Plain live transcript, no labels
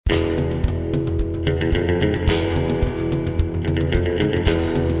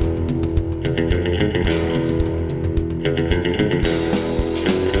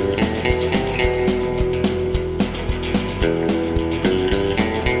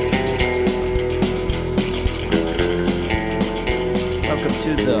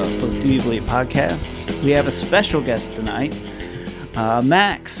Podcast. We have a special guest tonight,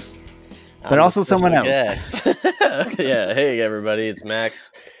 Max, but also someone else. Yeah, hey everybody, it's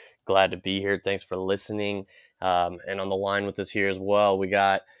Max. Glad to be here. Thanks for listening. And on the line with us here as well, we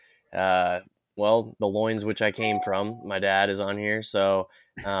got, the loins which I came from. My dad is on here, so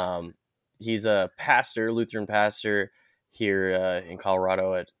he's a pastor, Lutheran pastor here in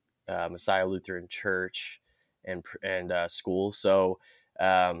Colorado at Messiah Lutheran Church and school. So.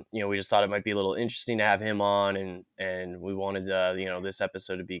 We just thought it might be a little interesting to have him on, and we wanted, this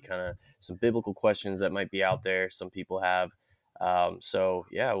episode to be kind of some biblical questions that might be out there. Some people have. I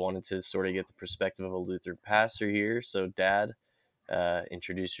wanted to sort of get the perspective of a Lutheran pastor here. So, Dad,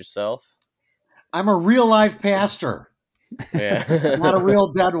 introduce yourself. I'm a real life pastor. Yeah. Not a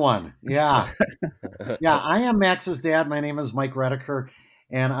real dead one. Yeah. Yeah, I am Max's dad. My name is Mike Redeker,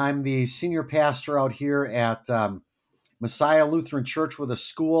 and I'm the senior pastor out here at Messiah Lutheran Church with a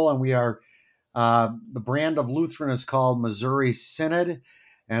school, and we are the brand of Lutheran is called Missouri Synod,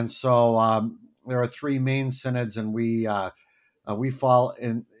 and so there are three main synods, and we fall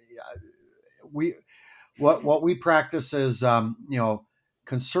in. What we practice is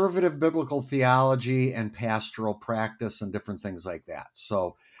conservative biblical theology and pastoral practice and different things like that.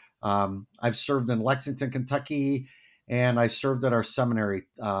 So I've served in Lexington, Kentucky, and I served at our seminary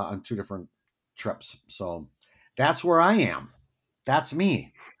on two different trips. So. That's where I am. That's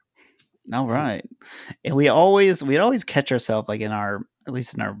me. All right. And we'd always catch ourselves like at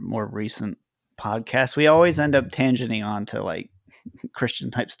least in our more recent podcasts, we always end up tangenting on to like Christian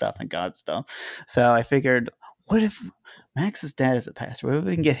type stuff and God stuff. So I figured, what if Max's dad is a pastor? What if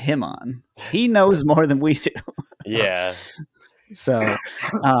we can get him on? He knows more than we do. Yeah. So,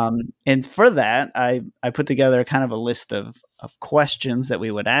 and for that, I put together kind of a list of questions that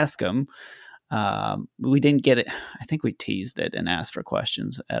we would ask him. We didn't get it. I think we teased it and asked for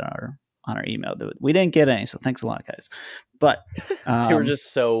questions on our email. We didn't get any, so thanks a lot, guys. But they were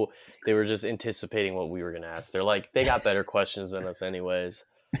just anticipating what we were going to ask. They're like, they got better questions than us, anyways.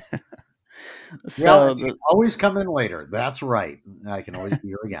 So always come in later. That's right. I can always be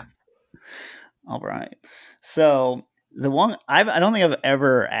here again. All right. So the one I don't think I've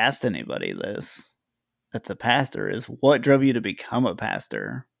ever asked anybody this that's a pastor is what drove you to become a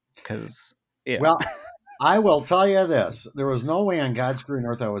pastor? Because yeah. Well, I will tell you this. There was no way on God's green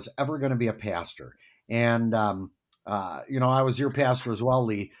earth I was ever going to be a pastor. And, I was your pastor as well,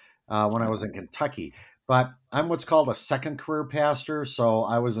 Lee, when I was in Kentucky. But I'm what's called a second career pastor. So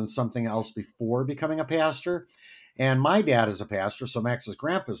I was in something else before becoming a pastor. And my dad is a pastor. So Max's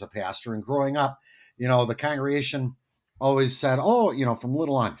grandpa is a pastor. And growing up, the congregation always said, from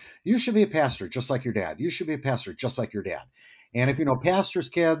little on, you should be a pastor just like your dad. You should be a pastor just like your dad. And if pastors'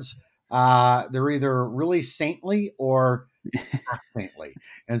 kids, they're either really saintly or not saintly.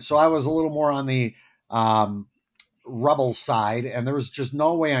 And so I was a little more on the rebel side, and there was just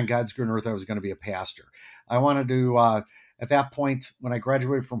no way on God's green earth I was going to be a pastor. I wanted to, at that point, when I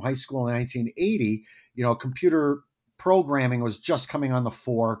graduated from high school in 1980, computer programming was just coming on the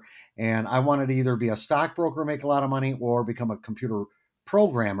fore, and I wanted to either be a stockbroker, make a lot of money, or become a computer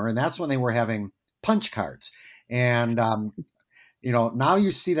programmer. And that's when they were having punch cards. And now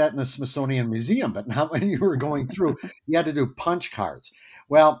you see that in the Smithsonian Museum, but not when you were going through, you had to do punch cards.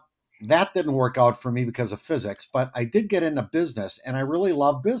 Well, that didn't work out for me because of physics, but I did get into business, and I really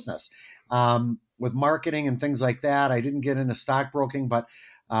love business with marketing and things like that. I didn't get into stockbroking, but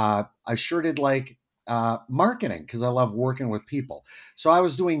I sure did like marketing because I love working with people. So I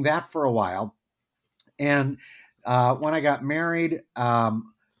was doing that for a while. And when I got married,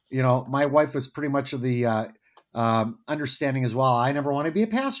 my wife was pretty much of the understanding as well. I never want to be a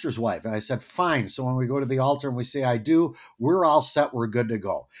pastor's wife. And I said, fine. So when we go to the altar and we say, I do, we're all set. We're good to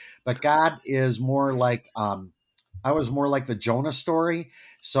go. But God is more like, I was more like the Jonah story.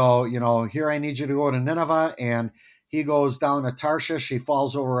 So, here I need you to go to Nineveh, and he goes down to Tarshish. He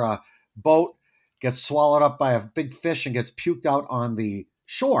falls over a boat, gets swallowed up by a big fish, and gets puked out on the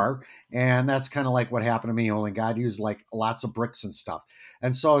shore. And that's kind of like what happened to me. Only God used like lots of bricks and stuff.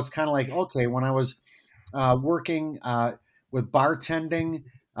 And so it's kind of like, okay, when I was working with bartending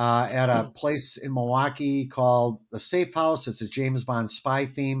at a place in Milwaukee called the Safe House. It's a James Bond spy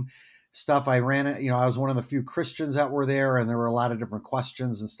theme. stuff. I ran it, I was one of the few Christians that were there, and there were a lot of different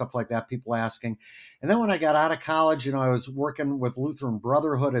questions and stuff like that, people asking. And then when I got out of college, I was working with Lutheran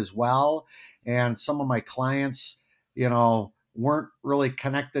Brotherhood as well. And some of my clients, weren't really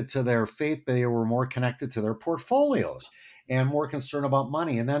connected to their faith, but they were more connected to their portfolios and more concerned about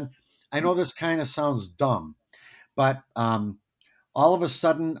money. And then I know this kind of sounds dumb, but all of a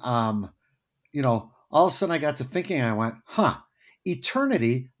sudden, I got to thinking, I went,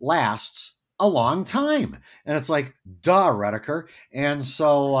 eternity lasts a long time. And it's like, duh, Rediker. And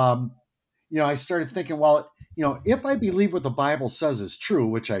so, I started thinking, well, if I believe what the Bible says is true,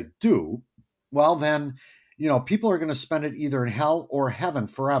 which I do, well, then, people are going to spend it either in hell or heaven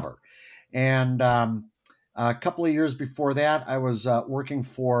forever. And a couple of years before that, I was working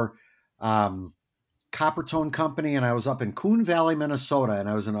for Coppertone Company, and I was up in Coon Valley, Minnesota, and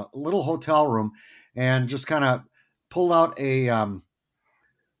I was in a little hotel room and just kind of pulled out the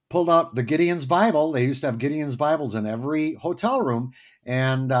Gideon's Bible. They used to have Gideon's Bibles in every hotel room,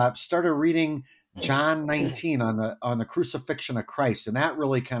 and started reading John 19 on the crucifixion of Christ, and that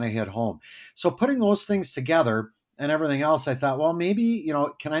really kind of hit home. So putting those things together and everything else, I thought, well, maybe,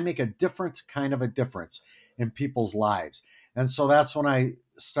 can I make a different kind of a difference in people's lives? And so that's when I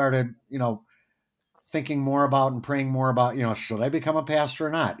started, thinking more about and praying more about, should I become a pastor or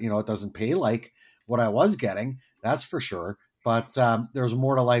not? It doesn't pay like what I was getting, that's for sure. But there's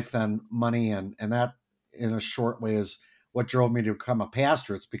more to life than money. And that, in a short way, is what drove me to become a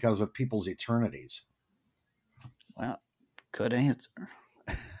pastor. It's because of people's eternities. Wow. Good answer.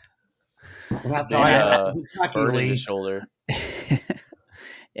 And that's how I bird in the shoulder.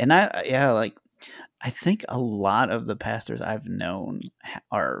 And I think a lot of the pastors I've known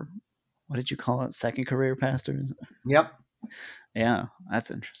are, what did you call it? Second career pastors? Yep. Yeah,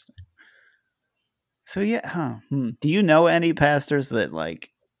 that's interesting. So yeah, do you know any pastors that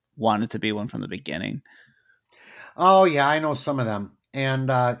wanted to be one from the beginning? Oh yeah, I know some of them. And,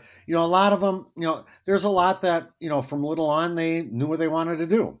 a lot of them, there's a lot that, from little on, they knew what they wanted to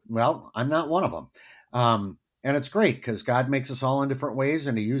do. Well, I'm not one of them. And it's great because God makes us all in different ways,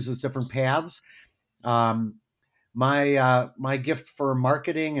 and he uses different paths. My gift for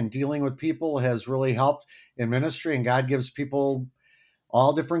marketing and dealing with people has really helped in ministry, and God gives people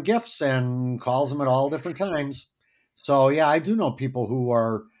all different gifts and calls them at all different times. So yeah, I do know people who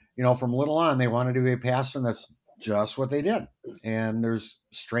are, from little on, they wanted to be a pastor, and that's just what they did. And there's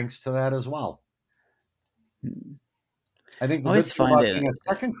strengths to that as well. I think the good thing about being a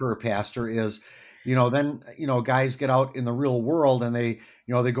second career pastor is, then, guys get out in the real world, and they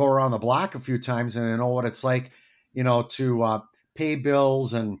go around the block a few times, and they know what it's like, to pay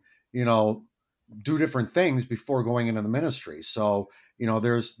bills and, do different things before going into the ministry. So,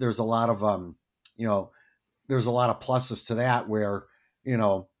 there's a lot of, there's a lot of pluses to that where,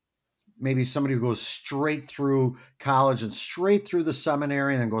 maybe somebody who goes straight through college and straight through the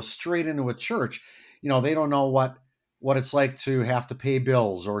seminary and then goes straight into a church, they don't know what it's like to have to pay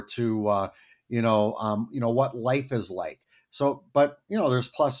bills or to, what life is like. So, but, there's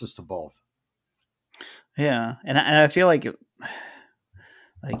pluses to both. Yeah. And I feel like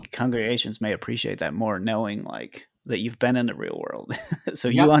congregations may appreciate that more, knowing that you've been in the real world. So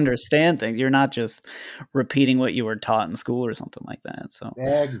Yep. You understand things. You're not just repeating what you were taught in school or something like that. So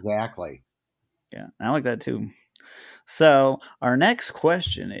exactly. Yeah, I like that too. So our next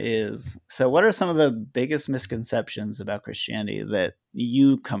question is, so what are some of the biggest misconceptions about Christianity that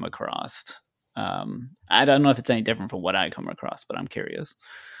you come across? I don't know if it's any different from what I come across, but I'm curious.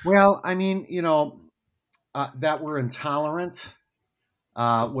 Well, I mean, that we're intolerant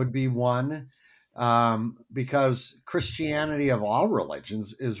would be one, because Christianity of all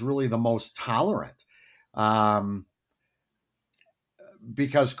religions is really the most tolerant,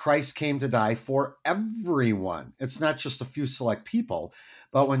 because Christ came to die for everyone. It's not just a few select people,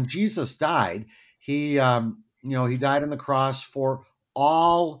 but when Jesus died, he died on the cross for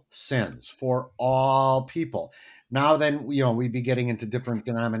all sins, for all people. Now then, we'd be getting into different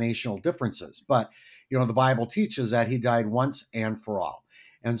denominational differences, but, the Bible teaches that he died once and for all.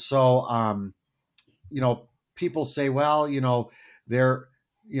 And so, people say, well, they're,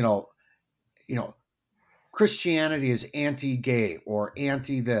 Christianity is anti-gay or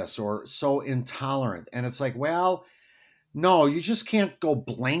anti-this or so intolerant. And it's like, well, no, you just can't go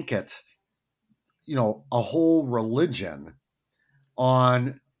blanket, a whole religion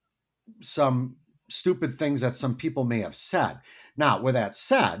on some stupid things that some people may have said. Now, with that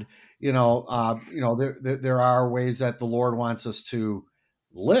said, there are ways that the Lord wants us to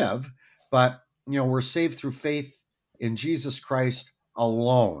live, but, we're saved through faith in Jesus Christ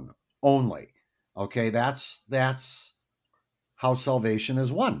alone, only. Okay, that's how salvation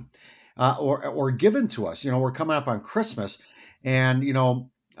is won. or given to us. We're coming up on Christmas, and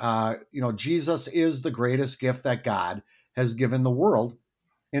Jesus is the greatest gift that God has given the world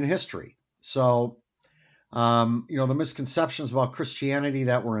in history. So, the misconceptions about Christianity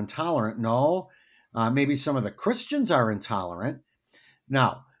that we're intolerant. No, maybe some of the Christians are intolerant.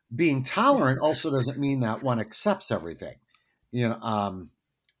 Now, being tolerant also doesn't mean that one accepts everything, and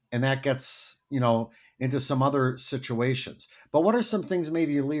that gets, into some other situations. But what are some things,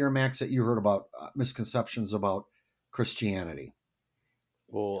 maybe Lee or Max, that you heard about misconceptions about Christianity?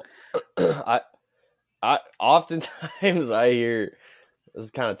 Well, I oftentimes I hear, this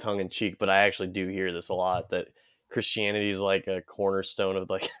is kind of tongue in cheek, but I actually do hear this a lot, that Christianity is like a cornerstone of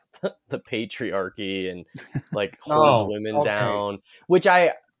like the patriarchy and like holds Oh, women okay. down, which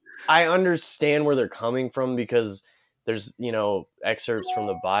I understand where they're coming from, because there's, excerpts from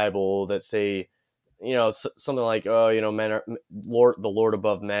the Bible that say, something like, oh, men are the Lord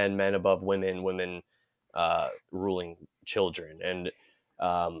above men, men above women, women ruling children. And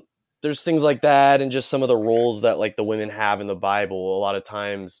there's things like that, and just some of the roles that like the women have in the Bible. A lot of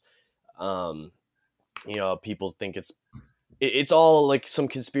times, um, people think it's all like some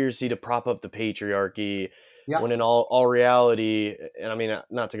conspiracy to prop up the patriarchy, Yep. when in all reality, and I mean,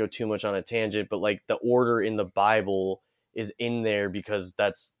 not to go too much on a tangent, but like the order in the Bible is in there because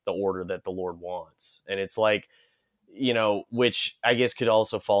that's the order that the Lord wants. And it's like, which I guess could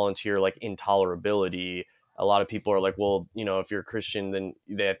also fall into your like intolerability. A lot of people are like, well, if you're a Christian, then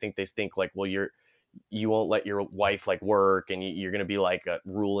they think like, well, you won't let your wife like work, and you're going to be like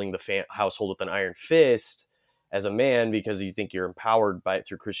ruling the household with an iron fist as a man, because you think you're empowered by it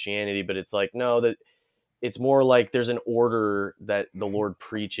through Christianity. But it's like, no, that it's more like there's an order that the Lord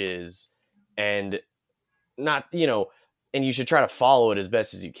preaches, and not, and you should try to follow it as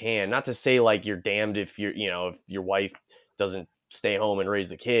best as you can. Not to say like you're damned if if your wife doesn't stay home and raise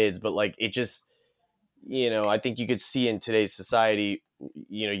the kids, but like it just, I think you could see in today's society,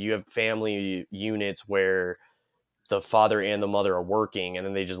 you have family units where the father and the mother are working, and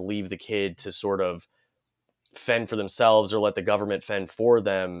then they just leave the kid to sort of fend for themselves, or let the government fend for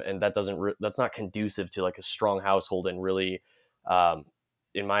them. And that's not conducive to like a strong household, and really, um,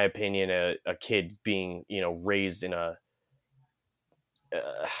 in my opinion, a kid being, raised in a,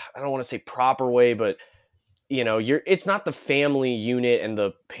 I don't want to say proper way, but it's not the family unit and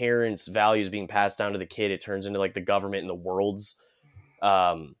the parents' values being passed down to the kid. It turns into like the government and the world's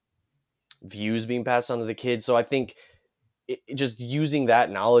um, views being passed on to the kid. So I think just using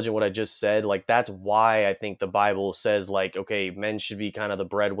that knowledge and what I just said, like that's why I think the Bible says like, okay, men should be kind of the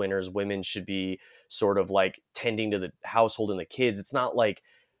breadwinners, women should be sort of like tending to the household and the kids. It's not like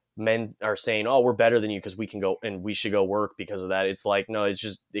men are saying, oh, we're better than you because we can go and we should go work because of that. It's like, no, it's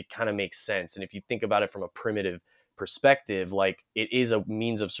just, it kind of makes sense. And if you think about it from a primitive perspective, like it is a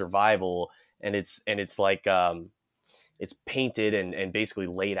means of survival, and it's like, it's painted and basically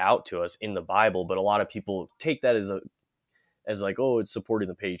laid out to us in the Bible. But a lot of people take that as like, oh, it's supporting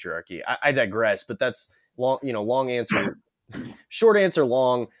the patriarchy. I digress, but that's long answer, short answer,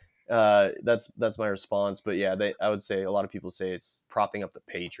 long. That's my response. But yeah, I would say a lot of people say it's propping up the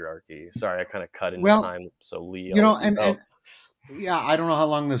patriarchy. Sorry, I kind of cut into Well, time. So Lee, you I'll know, let you and go. and yeah, I don't know how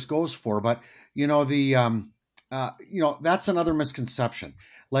long this goes for, but that's another misconception.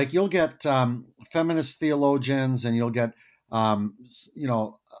 Like you'll get feminist theologians, and you'll get um, you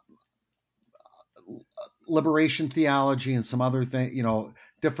know liberation theology and some other thing,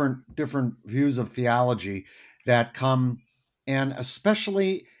 different views of theology that come, and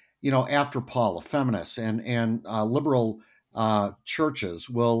especially, after Paul, the feminists and liberal churches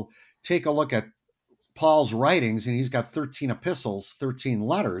will take a look at Paul's writings, and he's got 13 epistles, 13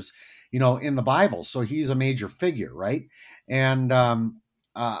 letters, in the Bible. So he's a major figure, right? And,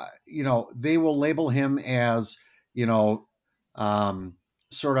 they will label him as, you know,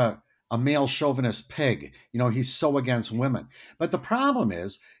 sort of a male chauvinist pig. He's so against women. But the problem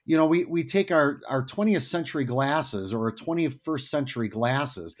is, we take our 20th century glasses or our 21st century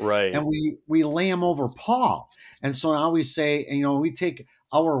glasses, Right. and we lay them over Paul. And so now we say, we take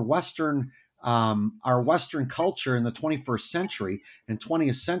our Western culture in the 21st century and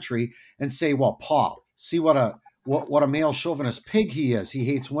 20th century and say, well, Paul, see what a male chauvinist pig he is. He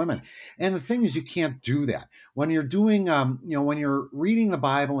hates women. And the thing is, you can't do that when you're doing, when you're reading the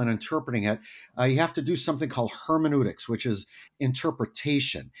Bible and interpreting it. You have to do something called hermeneutics, which is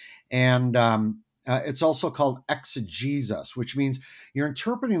interpretation, and it's also called exegesis, which means you're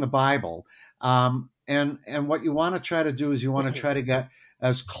interpreting the Bible. And what you want to try to do is you want to try to get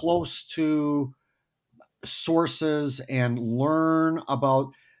as close to sources and learn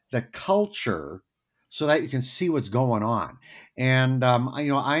about the culture so that you can see what's going on. And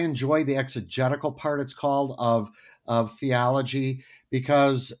I enjoy the exegetical part, it's called, of theology,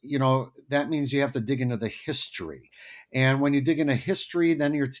 because that means you have to dig into the history. And when you dig into history,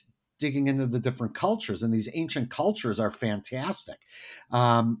 then you're digging into the different cultures, and these ancient cultures are fantastic.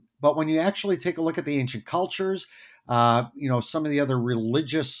 But when you actually take a look at the ancient cultures, some of the other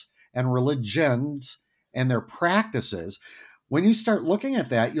religious and religions and their practices, when you start looking at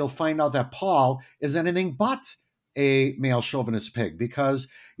that, you'll find out that Paul is anything but a male chauvinist pig, because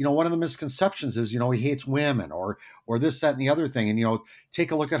one of the misconceptions is he hates women, or this, that, and the other thing. And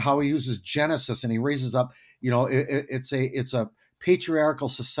take a look at how he uses Genesis, and he raises up it's a patriarchal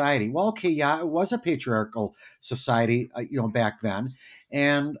society. Well, okay, yeah, it was a patriarchal society back then.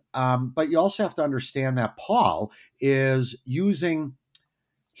 And but you also have to understand that Paul is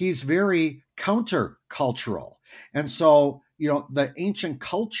he's very countercultural. And so, the ancient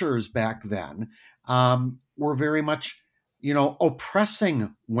cultures back then were very much,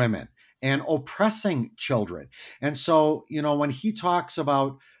 oppressing women and oppressing children. And so, when he talks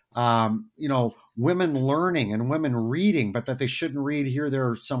about, women learning and women reading, but that they shouldn't read here, there,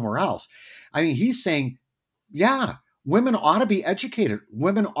 or somewhere else, I mean, he's saying, yeah, women ought to be educated.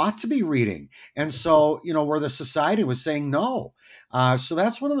 Women ought to be reading. And so, where the society was saying no. So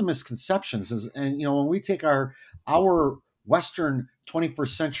that's one of the misconceptions is, and, when we take our Western 21st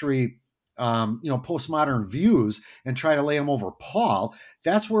century, postmodern views and try to lay them over Paul,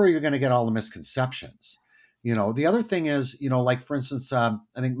 that's where you're going to get all the misconceptions. The other thing is, like, for instance, I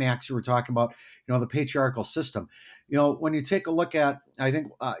think, Max, you were talking about, the patriarchal system. When you take a look at, I think,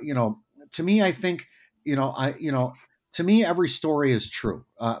 to me, I think, to me, every story is true.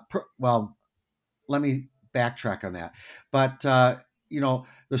 Well, let me backtrack on that. But,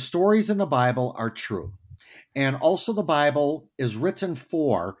 the stories in the Bible are true. And also the Bible is written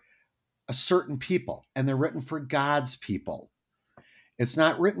for a certain people, and they're written for God's people. It's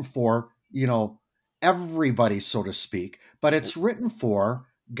not written for, everybody, so to speak, but it's written for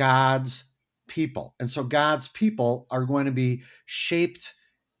God's people. And so God's people are going to be shaped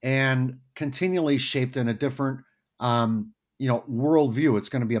and continually shaped in a different, worldview. It's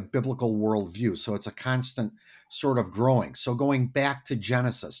going to be a biblical worldview. So it's a constant sort of growing. So going back to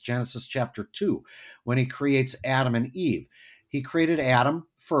Genesis chapter 2, when he creates Adam and Eve, he created Adam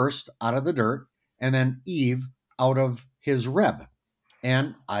first out of the dirt, and then Eve out of his rib.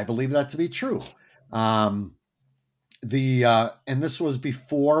 And I believe that to be true. And this was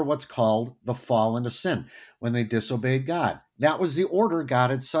before what's called the fall into sin, when they disobeyed God. That was the order God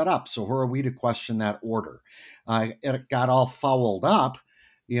had set up. So who are we to question that order? It got all fouled up,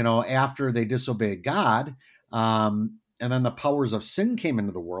 after they disobeyed God. And then the powers of sin came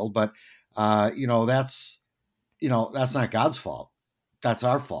into the world. But, that's not God's fault. That's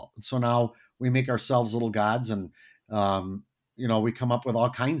our fault. So now we make ourselves little gods, and, we come up with all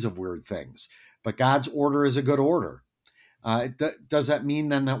kinds of weird things. But God's order is a good order. Does that mean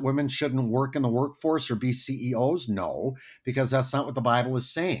then that women shouldn't work in the workforce or be CEOs? No, because that's not what the Bible is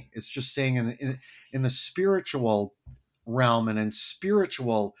saying. It's just saying in the spiritual realm, and in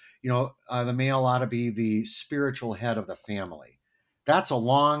spiritual, the male ought to be the spiritual head of the family. That's a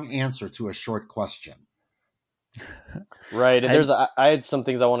long answer to a short question. Right. And I had some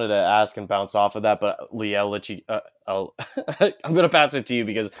things I wanted to ask and bounce off of that, but Lee, I'll let you, I'm going to pass it to you,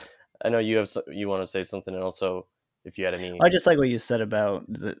 because I know you want to say something, and also if you had any. I just like what you said about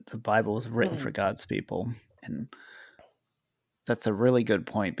the Bible was written for God's people. And that's a really good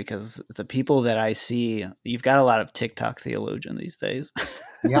point, because the people that I see, you've got a lot of TikTok theologians these days.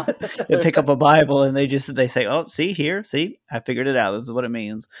 Yeah. They pick up a Bible and they say, oh, see, I figured it out. This is what it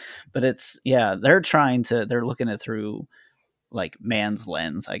means. But they're looking at through like man's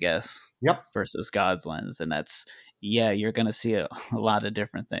lens, I guess. Yep. Versus God's lens. And that's, you're going to see a lot of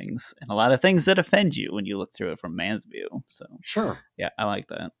different things, and a lot of things that offend you when you look through it from man's view. So sure. Yeah, I like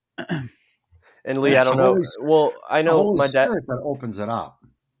that. And Lee, I don't know. Well, I know my dad that opens it up.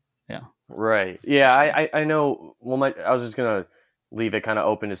 Yeah. Right. Yeah, I know. Well, I was just going to leave it kind of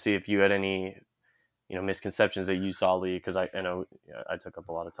open to see if you had any, misconceptions that you saw, Lee, because I know I took up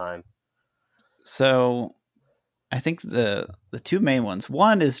a lot of time. So I think the two main ones.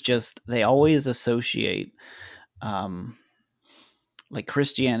 One is just they always associate like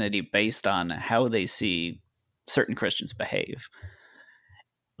Christianity based on how they see certain Christians behave.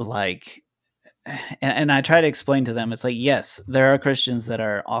 Like, and I try to explain to them, it's like, yes, there are Christians that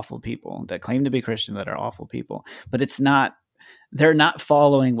are awful people, that claim to be Christian, that are awful people, but they're not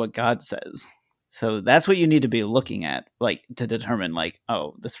following what God says. So that's what you need to be looking at, like, to determine, like,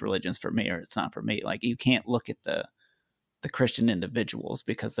 oh, this religion's for me or it's not for me. Like, you can't look at the Christian individuals,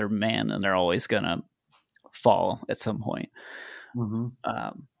 because they're man and they're always going to fall at some point. Mm-hmm.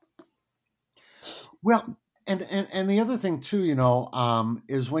 Well, and the other thing too,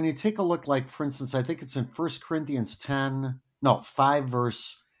 is when you take a look, like for instance, I think it's in 1 Corinthians 5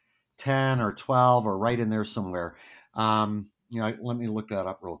 verse 10 or 12 or right in there somewhere. Let me look that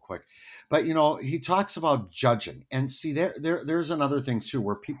up real quick. But he talks about judging, and see there's another thing too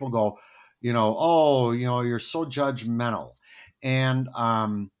where people go, oh, you're so judgmental, and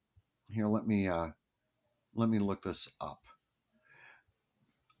here let me look this up.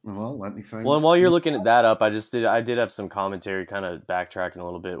 Well, let me find Well, and it. while you're looking at that up, I did have some commentary, kind of backtracking a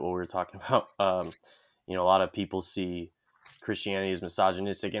little bit what we were talking about. A lot of people see Christianity as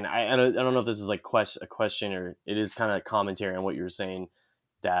misogynistic, and I don't know if this is like a question or it is kind of commentary on what you were saying,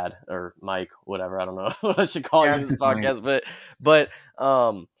 Dad or Mike, whatever. I don't know what I should call you this podcast, but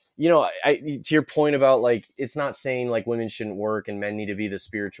to your point about like it's not saying like women shouldn't work and men need to be the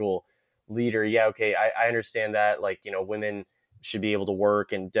spiritual leader. Yeah, okay, I understand that. Like women should be able to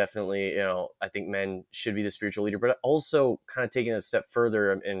work, and definitely I think men should be the spiritual leader, but also kind of taking a step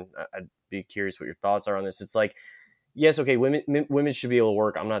further, and I'd be curious what your thoughts are on this. It's like, yes, okay, women should be able to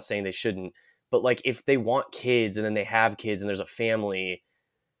work. I'm not saying they shouldn't, but like if they want kids and then they have kids and there's a family,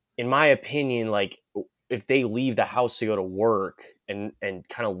 in my opinion, like if they leave the house to go to work and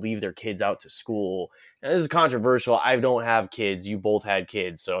kind of leave their kids out to school, and this is controversial, I don't have kids, you both had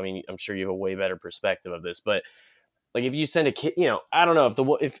kids, so I mean I'm sure you have a way better perspective of this, but like if you send a kid, I don't know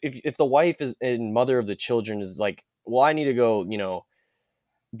if the wife is and mother of the children is like, well, I need to go,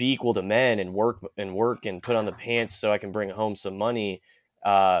 be equal to men and work and put on the pants so I can bring home some money.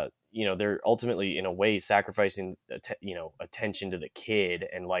 They're ultimately in a way sacrificing, attention to the kid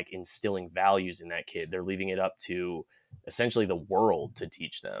and like instilling values in that kid. They're leaving it up to essentially the world to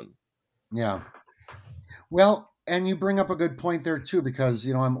teach them. Yeah. Well, and you bring up a good point there too, because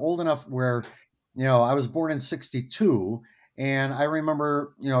I'm old enough where I was born in 62, and I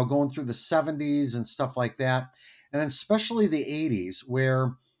remember going through the 70s and stuff like that, and then especially the 80s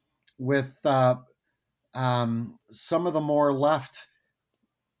where with some of the more left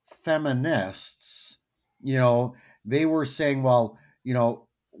feminists, they were saying, well,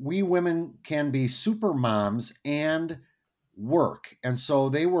 we women can be super moms and work. And so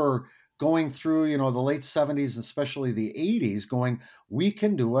they were going through, the late 70s, especially the 80s, going, we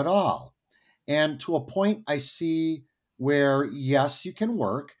can do it all. And to a point, I see where, yes, you can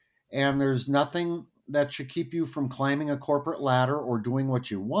work, and there's nothing that should keep you from climbing a corporate ladder or doing what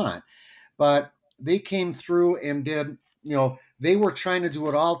you want. But they came through and did, they were trying to do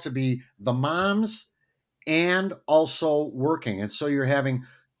it all to be the moms and also working. And so you're having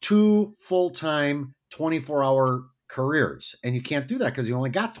two full-time 24-hour careers, and you can't do that because you only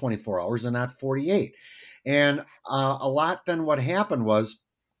got 24 hours and not 48. And a lot then what happened was,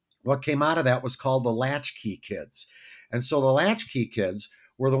 what came out of that was called the latchkey kids. And so the latchkey kids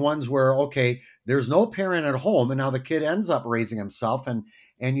were the ones where, okay, there's no parent at home, and now the kid ends up raising himself, and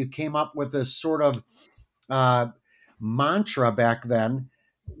you came up with this sort of mantra back then,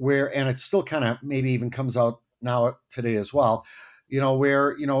 where, and it still kind of maybe even comes out now today as well,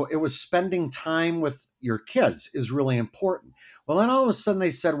 where it was spending time with your kids is really important. Well, then all of a sudden they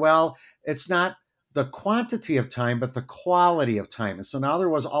said, well, it's not the quantity of time, but the quality of time. And so now there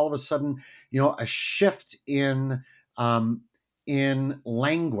was all of a sudden, a shift in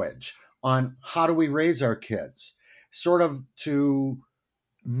language on how do we raise our kids, sort of to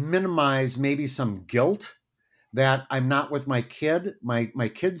minimize maybe some guilt that I'm not with my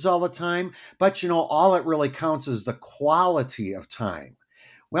kids all the time. But all it really counts is the quality of time.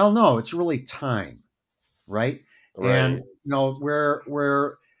 Well, no, it's really time, right? Right. And where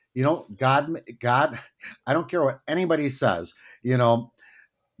God, I don't care what anybody says,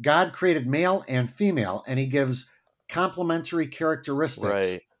 God created male and female, and he gives complementary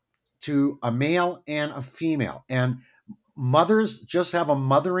characteristics Right. to a male and a female. And mothers just have a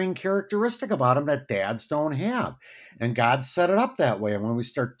mothering characteristic about them that dads don't have. And God set it up that way. And when we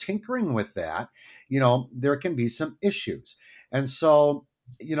start tinkering with that, there can be some issues. And so,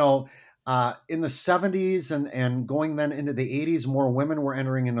 in the 70s and going then into the 80s, more women were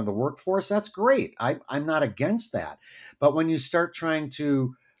entering into the workforce. That's great. I'm not against that. But when you start trying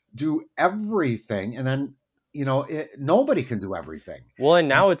to do everything, and then, nobody can do everything. Well, and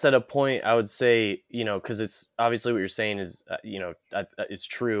now it's at a point, I would say, because it's obviously what you're saying is, it's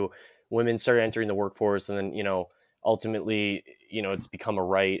true. Women started entering the workforce, and then, ultimately, it's become a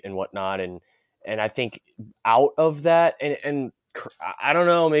right and whatnot. And I think out of that, and I don't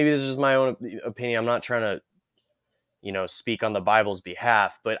know, maybe this is just my own opinion. I'm not trying to, speak on the Bible's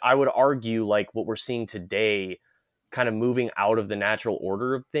behalf, but I would argue like what we're seeing today kind of moving out of the natural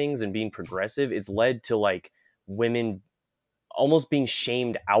order of things and being progressive, it's led to like women almost being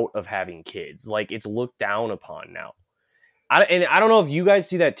shamed out of having kids. Like it's looked down upon now. And I don't know if you guys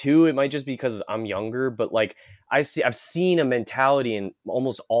see that too. It might just be because I'm younger, but like I've seen a mentality in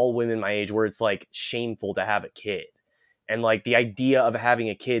almost all women my age where it's like shameful to have a kid. And like the idea of having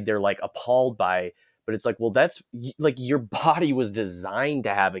a kid, they're like appalled by, but it's like, well, that's like your body was designed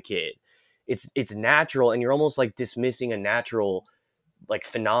to have a kid. It's natural, and you're almost like dismissing a natural like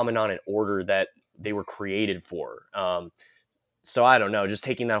phenomenon and order that they were created for. So I don't know, just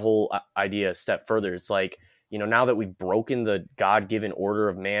taking that whole idea a step further, it's like, now that we've broken the God-given order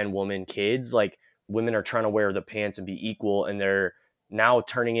of man, woman, kids, like women are trying to wear the pants and be equal, and they're now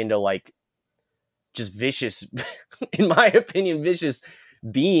turning into like just vicious, in my opinion, vicious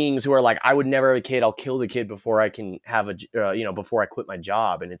beings who are like, I would never have a kid. I'll kill the kid before I can have before I quit my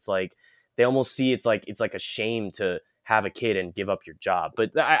job. And it's like, they almost see it's like a shame to have a kid and give up your job.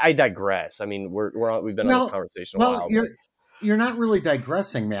 But I digress. I mean, we've been on this conversation a while. You're not really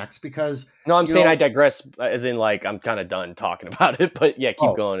digressing, Max, because no, I'm saying I digress as in like I'm kind of done talking about it. But yeah,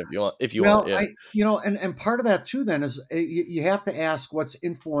 keep going if you want. Yeah. And part of that too then is you have to ask what's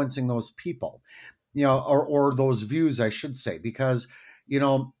influencing those people, or those views, I should say, because there's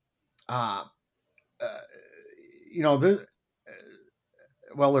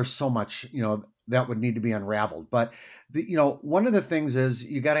so much that would need to be unraveled, but one of the things is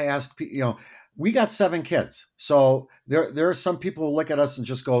you got to ask, we got 7 kids. So there are some people who look at us and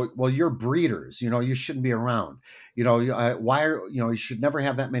just go, well, you're breeders, you shouldn't be around, why are, you should never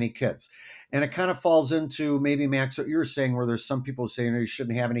have that many kids. And it kind of falls into maybe, Max, what you're saying, where there's some people saying you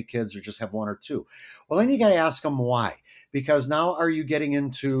shouldn't have any kids or just have 1 or 2. Well, then you got to ask them why, because now are you getting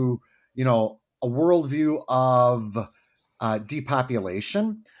into, a worldview of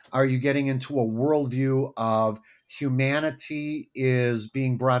depopulation? Are you getting into a worldview of humanity is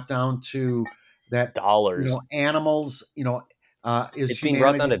being brought down to that dollars, animals, it's being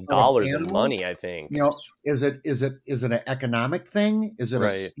brought down to dollars and money, I think. Is it an economic thing? Is it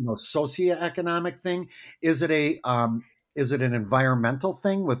right. a socioeconomic thing? Is it an environmental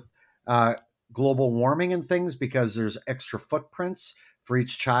thing with global warming and things, because there's extra footprints for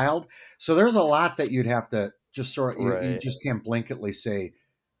each child? So there's a lot that you'd have to just sort of, you just can't blanketly say,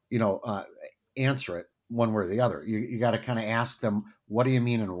 answer it one way or the other. You got to kind of ask them, what do you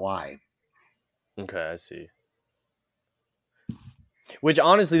mean and why? Okay, I see. Which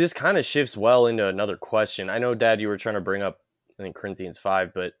honestly, this kind of shifts well into another question. I know, Dad, you were trying to bring up, I think, Corinthians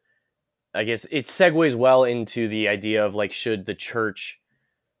 5, but I guess it segues well into the idea of like, should the church,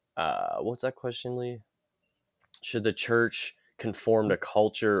 what's that question, Lee? Should the church conform to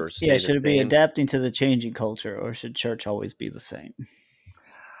culture or stay should it the be same? adapting to the changing culture, or should church always be the same?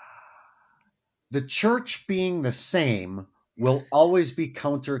 The church being the same will always be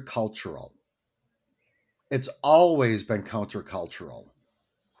countercultural. It's always been countercultural.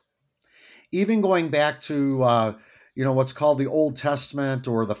 Even going back to, what's called the Old Testament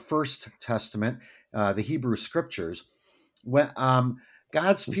or the First Testament, the Hebrew Scriptures, when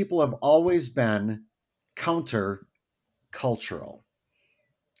God's people have always been countercultural.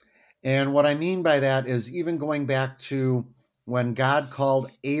 And what I mean by that is even going back to when God called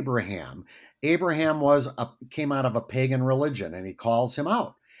Abraham. Abraham came out of a pagan religion, and he calls him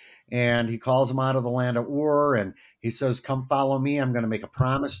out. And he calls him out of the land of Ur, and he says, come follow me. I'm going to make a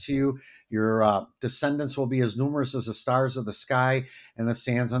promise to you. Your descendants will be as numerous as the stars of the sky and the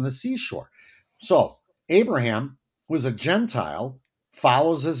sands on the seashore. So Abraham, who is a Gentile,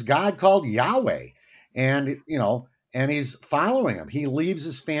 follows this God called Yahweh. And, and he's following him. He leaves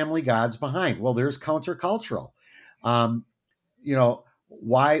his family gods behind. Well, there's countercultural.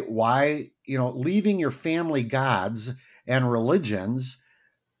 Why, leaving your family gods and religions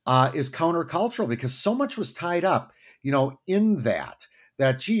is countercultural, because so much was tied up, in that,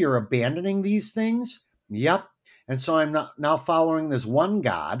 gee, you're abandoning these things. Yep. And so I'm now following this one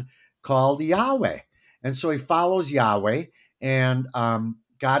God called Yahweh. And so he follows Yahweh, and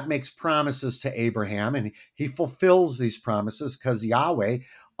God makes promises to Abraham, and he fulfills these promises, because Yahweh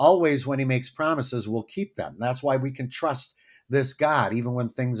always, when he makes promises, will keep them. That's why we can trust this God, even when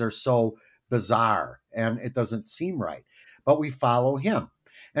things are so bizarre and it doesn't seem right, but we follow him.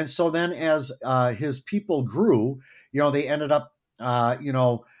 And so then as his people grew, they ended up,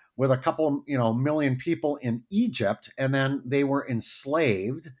 with a couple of, million people in Egypt, and then they were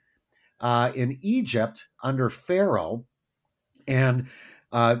enslaved in Egypt under Pharaoh. And,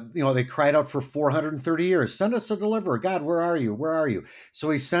 they cried out for 430 years, send us a deliverer. God, where are you? Where are you? So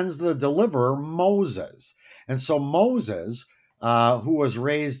he sends the deliverer, Moses. And so Moses, who was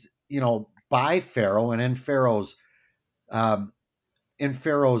raised, by Pharaoh and in Pharaoh's, in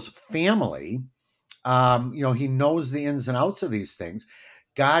Pharaoh's family. He knows the ins and outs of these things.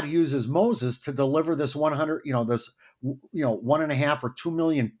 God uses Moses to deliver this 100, this 1.5 or 2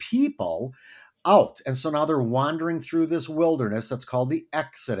 million people out. And so now they're wandering through this wilderness that's called the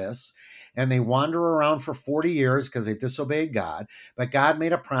Exodus, and they wander around for 40 years because they disobeyed God. But God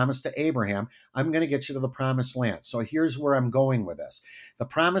made a promise to Abraham, I'm going to get you to the promised land. So here's where I'm going with this. The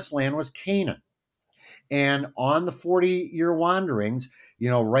promised land was Canaan. And on the 40-year wanderings,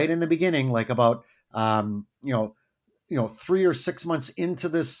 right in the beginning, like about, 3 or 6 months into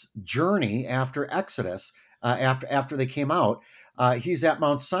this journey after Exodus, after they came out, he's at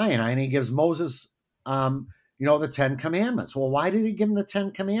Mount Sinai and he gives Moses, the 10 Commandments. Well, why did he give him the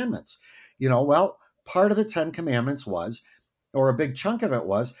 10 Commandments? Well, part of the 10 Commandments was, or a big chunk of it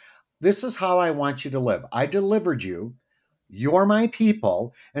was, this is how I want you to live. I delivered you. You're my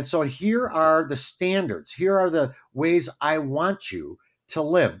people. And so here are the standards. Here are the ways I want you to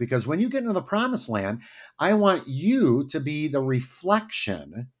live. Because when you get into the promised land, I want you to be the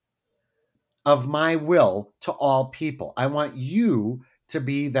reflection of my will to all people. I want you to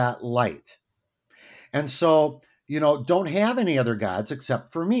be that light. And so, don't have any other gods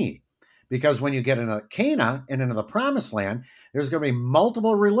except for me. Because when you get into Canaan and into the promised land, there's going to be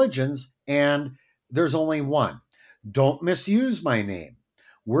multiple religions and there's only one. Don't misuse my name.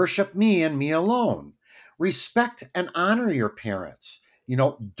 Worship me and me alone. Respect and honor your parents.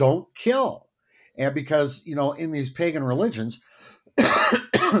 Don't kill. And because, in these pagan religions,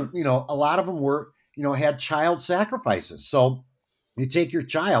 a lot of them were, had child sacrifices. So you take your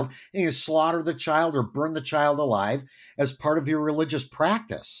child and you slaughter the child or burn the child alive as part of your religious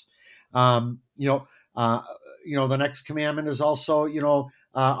practice. The next commandment is also,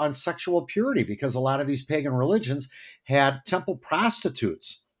 on sexual purity, because a lot of these pagan religions had temple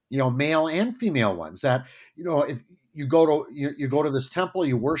prostitutes, male and female ones that, if you go to this temple,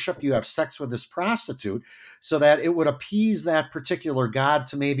 you worship, you have sex with this prostitute so that it would appease that particular god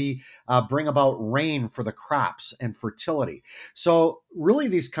to maybe bring about rain for the crops and fertility. So really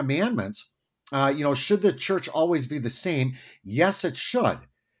these commandments, should the church always be the same? Yes, it should,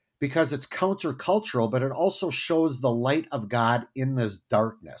 because it's countercultural, but it also shows the light of God in this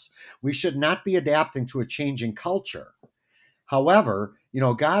darkness. We should not be adapting to a changing culture. However,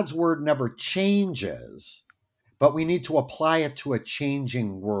 God's word never changes, but we need to apply it to a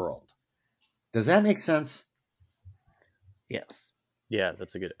changing world. Does that make sense? Yes. Yeah,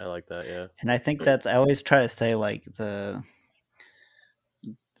 I like that, yeah. And I think I always try to say, like, the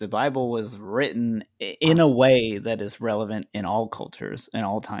Bible was written in a way that is relevant in all cultures and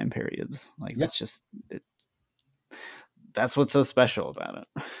all time periods. Like, that's what's so special about it.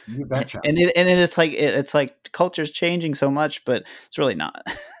 You betcha. And it's like culture's changing so much, but it's really not.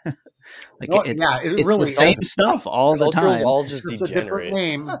 It's really the same stuff all the time. Culture's all just a different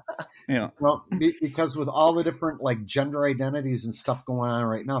name. Yeah. Well, because with all the different like gender identities and stuff going on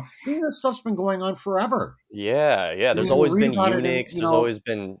right now, that stuff's been going on forever. Yeah. There's always been eunuchs. There's always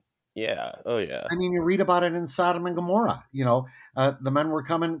been, yeah. Oh, yeah. I mean, you read about it in Sodom and Gomorrah. The men were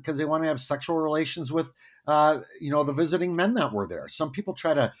coming because they want to have sexual relations with, the visiting men that were there. Some people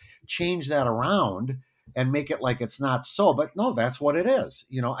try to change that around and make it like it's not so, but no, that's what it is.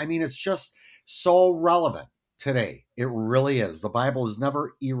 It's just so relevant today. It really is. The Bible is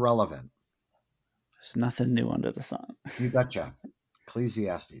never irrelevant. There's nothing new under the sun. You betcha.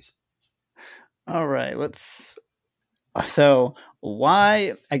 Ecclesiastes. All right, so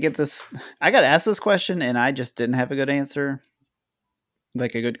why I got asked this question and I just didn't have a good answer,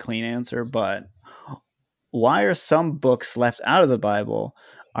 like a good clean answer, but why are some books left out of the Bible?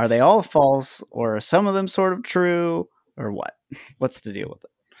 Are they all false, or are some of them sort of true, or what? What's the deal with it?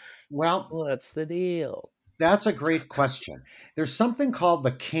 Well, what's the deal? That's a great question. There's something called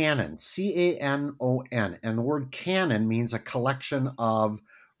the canon, C-A-N-O-N, and the word canon means a collection of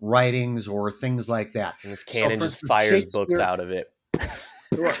writings or things like that. And this canon just fires books out of it.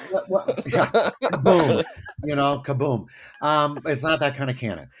 Kaboom, kaboom. It's not that kind of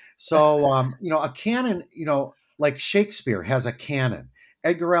canon. So, a canon, like Shakespeare has a canon.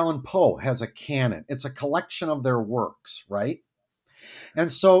 Edgar Allan Poe has a canon. It's a collection of their works, right?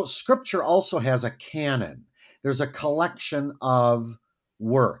 And so Scripture also has a canon. There's a collection of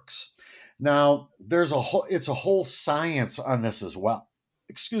works. Now, it's a whole science on this as well.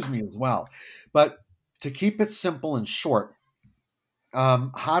 But to keep it simple and short,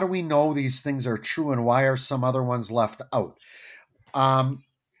 how do we know these things are true and why are some other ones left out?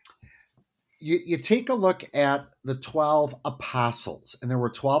 You take a look at the 12 apostles, and there were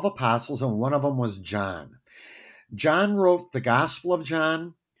 12 apostles, and one of them was John. John wrote the Gospel of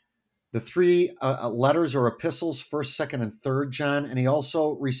John, the three letters or epistles, 1st, 2nd, and 3rd John, and he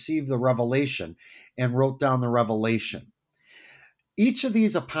also received the revelation and wrote down the revelation. Each of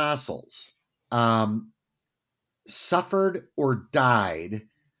these apostles suffered or died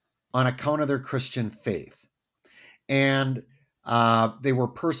on account of their Christian faith. And they were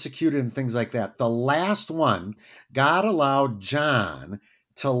persecuted and things like that. The last one, God allowed John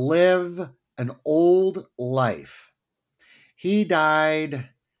to live an old life. He died,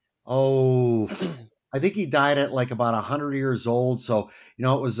 I think he died at like about 100 years old. So, it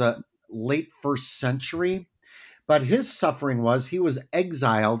was a late 1st century. But his suffering was he was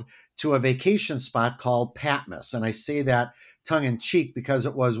exiled to a vacation spot called Patmos. And I say that tongue in cheek because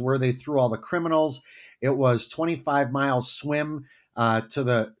it was where they threw all the criminals. It was 25 miles swim to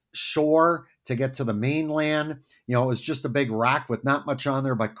the shore to get to the mainland. It was just a big rock with not much on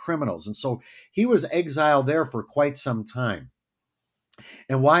there but criminals. And so he was exiled there for quite some time.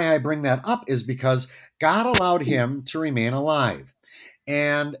 And why I bring that up is because God allowed him to remain alive.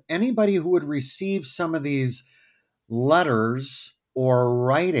 And anybody who would receive some of these letters or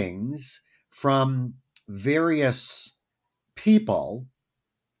writings from various people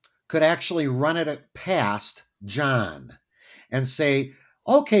could actually run it past John and say,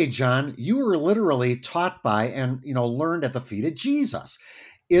 okay, John, you were literally taught by and learned at the feet of Jesus.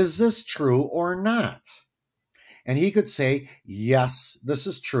 Is this true or not? And he could say, yes, this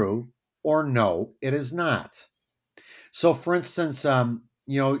is true, or no, it is not. So for instance,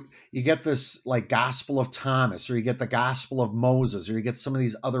 you get this like Gospel of Thomas, or you get the Gospel of Moses, or you get some of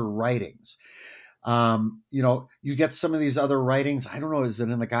these other writings. You get some of these other writings. I don't know, is it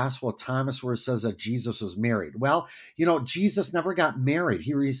in the Gospel of Thomas where it says that Jesus was married? Well, Jesus never got married.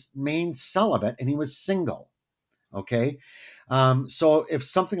 He remained celibate and he was single. Okay. So if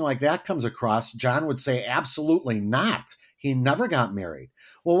something like that comes across, John would say, absolutely not. He never got married.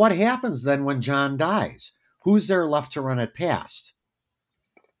 Well, what happens then when John dies? Who's there left to run it past?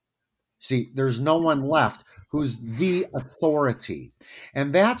 See, there's no one left who's the authority.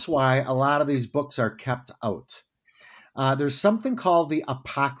 And that's why a lot of these books are kept out. There's something called the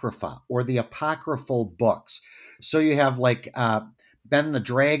Apocrypha or the apocryphal books. So you have like Ben the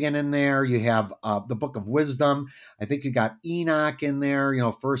Dragon in there. You have the Book of Wisdom. I think you got Enoch in there,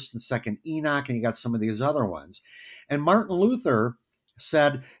 1st and 2nd Enoch, and you got some of these other ones. And Martin Luther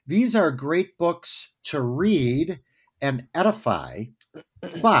said, these are great books to read and edify,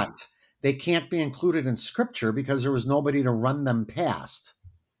 but they can't be included in Scripture because there was nobody to run them past.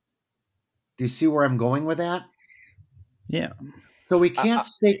 Do you see where I'm going with that? Yeah. So we can't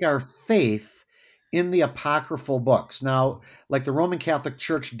stake our faith in the apocryphal books. Now, like the Roman Catholic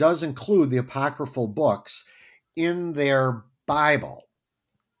Church does include the apocryphal books in their Bible,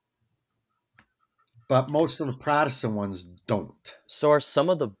 but most of the Protestant ones don't. So are some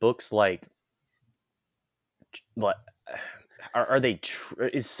of the books like are they true?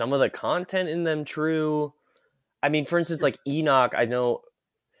 Is some of the content in them true? I mean, for instance, like Enoch, I know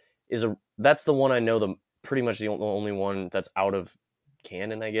that's the one I know pretty much the only one that's out of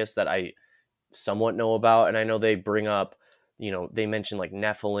canon, I guess, that I somewhat know about. And I know they bring up, they mention like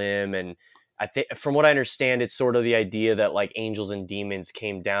Nephilim, and I think from what I understand, it's sort of the idea that like angels and demons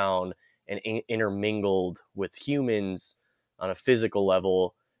came down and intermingled with humans on a physical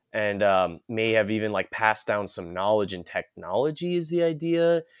level, and may have even like passed down some knowledge and technology is the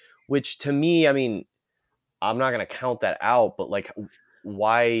idea, which to me, I mean, I'm not going to count that out, but like,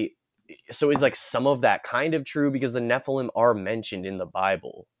 why? So is like some of that kind of true because the Nephilim are mentioned in the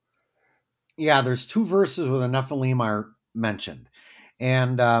Bible? Yeah, there's 2 verses where the Nephilim are mentioned,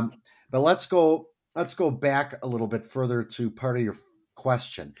 and but let's go back a little bit further to part of your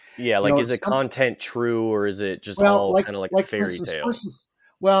question. Yeah, like is it content true, or is it just all kind of like a fairy tale?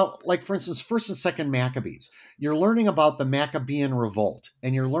 Like for instance, 1st and 2nd Maccabees, you're learning about the Maccabean revolt,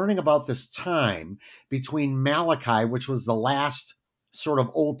 and you're learning about this time between Malachi, which was the last sort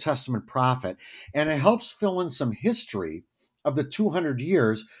of Old Testament prophet, and it helps fill in some history of the 200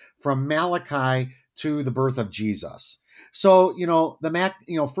 years from Malachi to the birth of Jesus. So, the 1st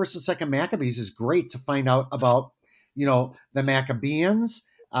and 2nd Maccabees is great to find out about, the Maccabeans,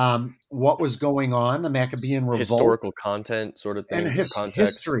 what was going on, the Maccabean revolt, historical content sort of thing, and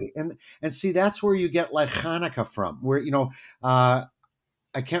history, and see, that's where you get like Hanukkah from, where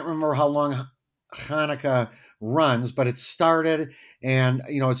I can't remember how long Hanukkah runs, but it started, and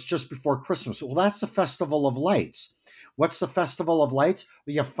it's just before Christmas. Well, that's the Festival of Lights. What's the Festival of Lights?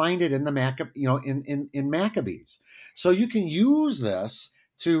 Well, you find it in the in Maccabees. So you can use this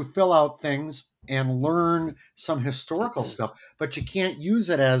to fill out things and learn some historical stuff, but you can't use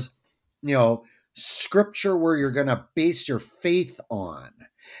it as, scripture where you're going to base your faith on.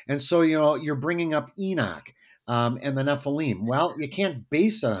 And so, you're bringing up Enoch and the Nephilim. Well, you can't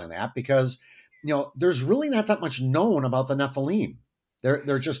base it on that because, there's really not that much known about the Nephilim.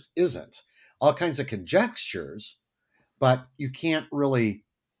 There just isn't. All kinds of conjectures, but you can't really,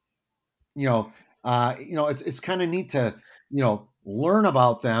 it's kind of neat to, learn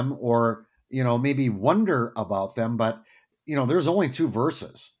about them or, maybe wonder about them. But, there's only 2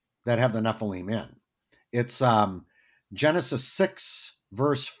 verses that have the Nephilim in. It's Genesis 6,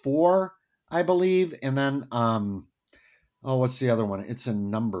 verse 4, I believe. And then, what's the other one? It's in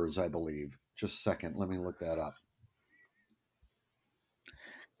Numbers, I believe. Just a second. Let me look that up.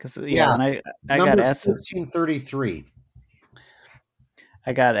 Because when I got Numbers asked this, 13:33.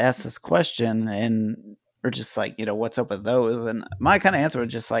 I got asked this question, and we're just like, what's up with those? And my kind of answer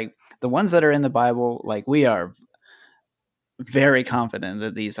was just like, the ones that are in the Bible, like, we are very confident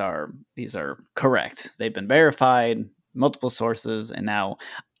that these are correct. They've been verified, multiple sources, and now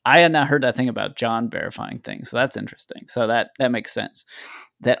I had not heard that thing about John verifying things, so that's interesting. So that makes sense.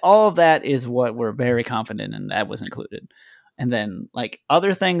 That all of that is what we're very confident in. That was included, and then like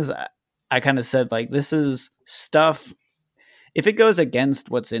other things, I kind of said like, this is stuff. If it goes against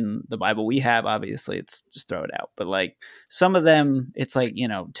what's in the Bible we have, obviously it's just throw it out. But like some of them, it's like,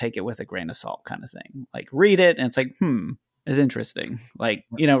 take it with a grain of salt kind of thing. Like read it and it's like, it's interesting. Like,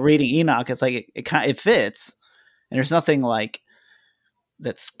 reading Enoch, it's like it fits, and there's nothing like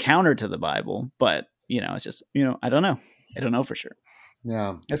that's counter to the Bible, but it's just, I don't know for sure.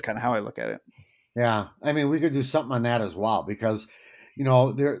 Yeah. That's kind of how I look at it. Yeah. I mean, we could do something on that as well because,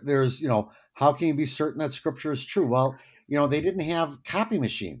 there's, how can you be certain that scripture is true? Well, they didn't have copy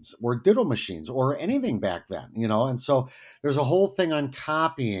machines or diddle machines or anything back then, and so there's a whole thing on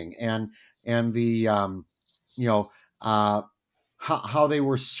copying and the, how they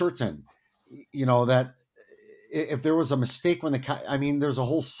were certain, that if there was a mistake when there's a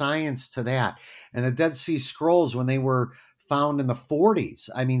whole science to that. And the Dead Sea Scrolls, when they were found in the 40s,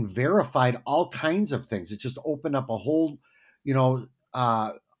 verified all kinds of things. It just opened up a whole,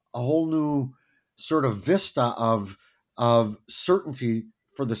 a whole new sort of vista of certainty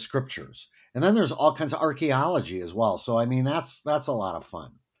for the scriptures. And then there's all kinds of archaeology as well. So, that's a lot of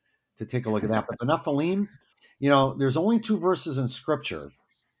fun to take a look at that. But the Nephilim, there's only 2 verses in scripture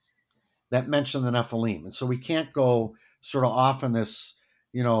that mention the Nephilim. And so we can't go sort of off in this,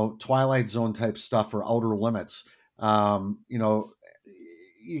 Twilight Zone type stuff or outer limits.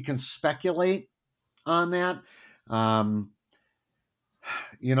 You can speculate on that.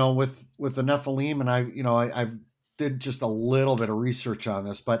 With the Nephilim, and I've did just a little bit of research on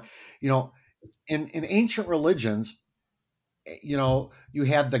this, but, in ancient religions, you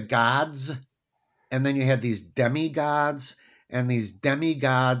had the gods, and then you had these demigods, and these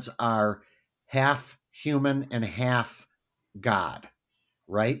demigods are half human and half God,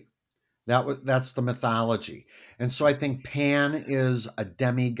 right? That's the mythology. And so I think Pan is a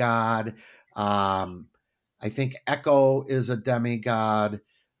demigod. I think Echo is a demigod.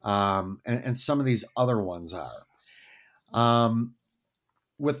 And some of these other ones are.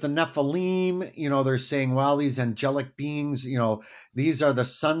 With the Nephilim, they're saying, well, these angelic beings, these are the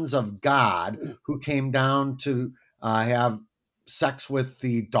sons of God who came down to have sex with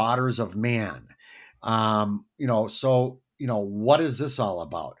the daughters of man. So, what is this all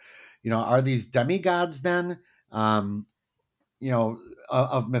about? Are these demigods then, of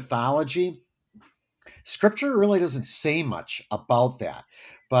mythology? Scripture really doesn't say much about that.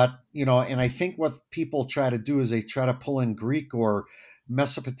 But, and I think what people try to do is they try to pull in Greek or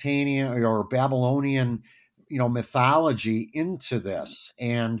Mesopotamia or Babylonian, mythology into this.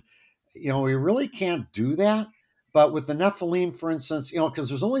 And, we really can't do that. But with the Nephilim, for instance, because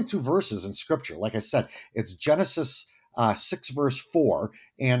there's only 2 verses in scripture. Like I said, it's Genesis 6, verse 4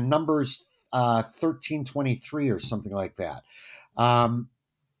 and Numbers 13:23 or something like that.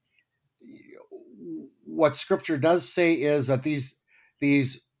 What scripture does say is that these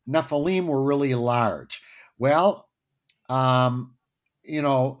Nephilim were really large. Well,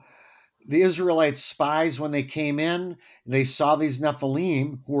 the Israelites spies, when they came in, they saw these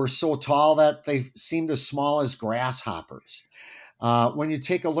Nephilim who were so tall that they seemed as small as grasshoppers. When you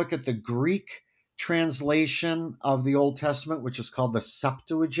take a look at the Greek translation of the Old Testament, which is called the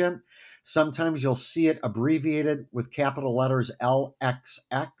Septuagint, sometimes you'll see it abbreviated with capital letters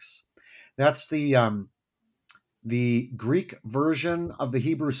LXX. That's the Greek version of the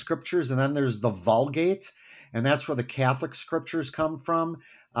Hebrew scriptures. And then there's the Vulgate, and that's where the Catholic scriptures come from.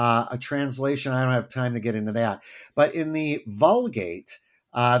 A translation, I don't have time to get into that. But in the Vulgate,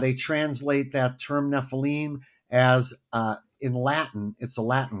 they translate that term Nephilim as in Latin, it's a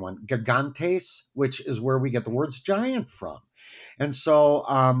Latin one, gigantes, which is where we get the words giant from. And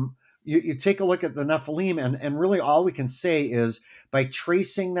so you take a look at the Nephilim, and really all we can say is by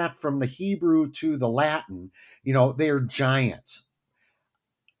tracing that from the Hebrew to the Latin, they are giants.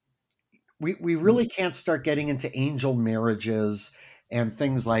 We really can't start getting into angel marriages and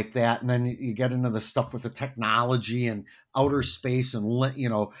things like that. And then you get into the stuff with the technology and outer space and,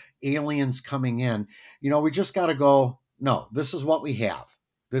 aliens coming in. We just got to go, no, this is what we have.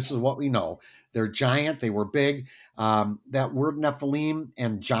 This is what we know. They're giant. They were big. That word Nephilim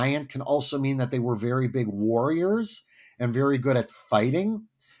and giant can also mean that they were very big warriors and very good at fighting,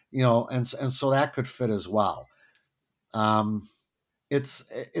 and so that could fit as well.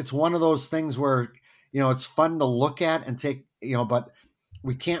 It's one of those things where, it's fun to look at and take, but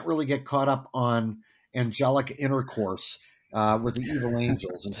we can't really get caught up on angelic intercourse with the evil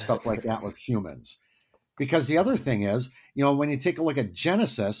angels and stuff like that with humans. Because the other thing is, when you take a look at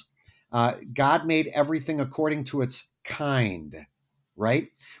Genesis, God made everything according to its kind, right?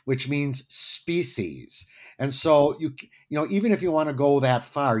 Which means species. And so even if you want to go that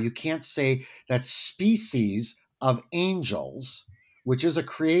far, you can't say that species of angels, which is a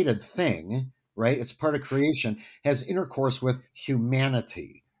created thing, right? It's part of creation, has intercourse with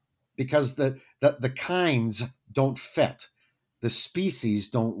humanity, because the kinds don't fit. The species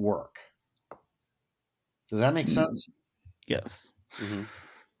don't work. Does that make sense? Yes. Mm-hmm.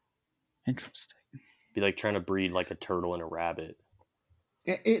 Interesting. Be like trying to breed like a turtle and a rabbit.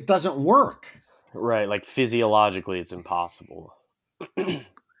 It doesn't work. Right. Like physiologically, it's impossible.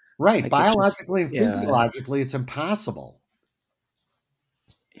 Right. Like biologically and physiologically, it's impossible.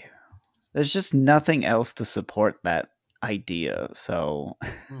 Yeah. There's just nothing else to support that idea. So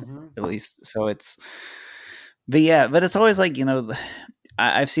at least, so it's, but it's always like,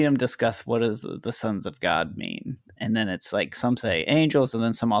 I've seen them discuss what does the sons of God mean. And then it's like some say angels, and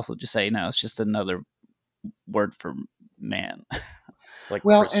then some also just say, no, it's just another word for man. Like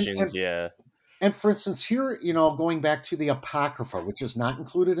Christians, yeah. And for instance, here, going back to the Apocrypha, which is not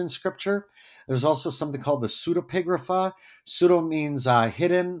included in Scripture, there's also something called the pseudepigrapha. Pseudo means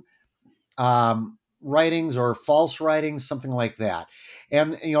hidden writings or false writings, something like that.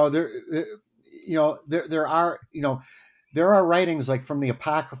 And there are writings like from the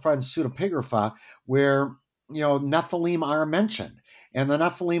Apocrypha and pseudepigrapha where Nephilim are mentioned, and the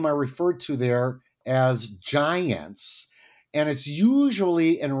Nephilim are referred to there as giants, and it's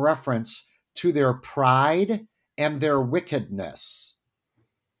usually in reference to their pride and their wickedness.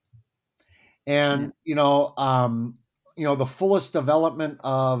 And the fullest development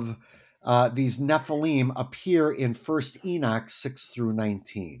of these Nephilim appear in First Enoch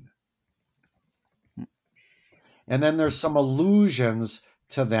 6-19. And then there's some allusions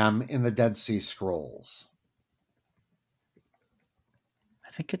to them in the Dead Sea Scrolls.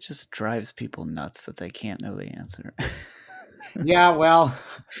 I think it just drives people nuts that they can't know the answer. Yeah, well,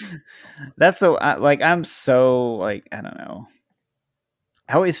 that's so I'm so I don't know.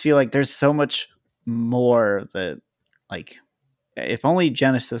 I always feel like there's so much more that if only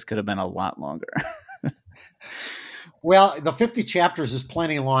Genesis could have been a lot longer. Well, the 50 chapters is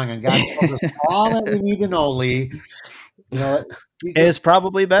plenty long, and God told us all that we need to know, Lee. It is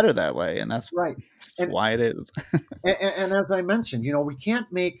probably better that way, and that's right. That's why it is. and as I mentioned, we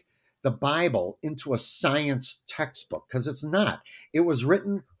can't make the Bible into a science textbook, because it's not. It was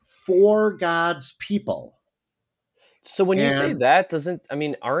written for God's people. So when you say that,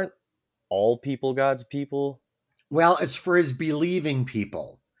 aren't all people God's people? Well, it's for his believing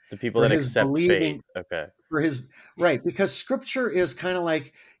people. The people that accept faith. Okay. Because Scripture is kind of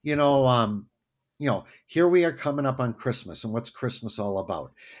like, here we are coming up on Christmas, and what's Christmas all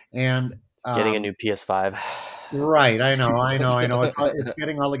about? And getting a new PS5. Right. I know. It's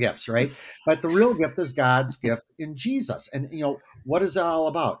getting all the gifts, right? But the real gift is God's gift in Jesus. And, what is that all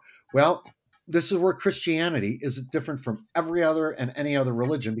about? Well, this is where Christianity is different from every other and any other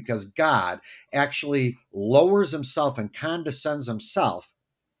religion, because God actually lowers himself and condescends himself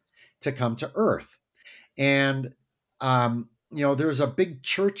to come to earth. And, there's a big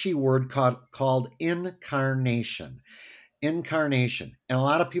churchy word called incarnation. Incarnation. And a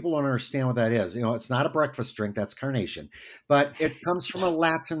lot of people don't understand what that is. It's not a breakfast drink, that's carnation, but it comes from a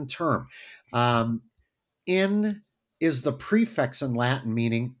Latin term. In is the prefix in Latin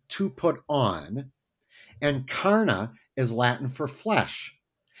meaning to put on, and carna is Latin for flesh.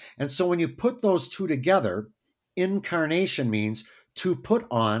 And so when you put those two together, incarnation means to put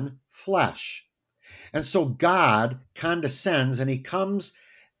on flesh. And so God condescends, and he comes,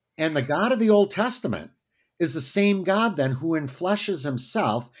 and the God of the Old Testament is the same God then who enfleshes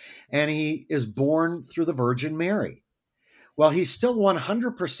himself, and he is born through the Virgin Mary. Well, he's still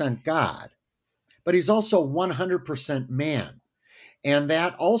 100% God, but he's also 100% man. And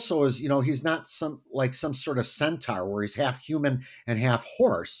that also is, he's not some sort of centaur where he's half human and half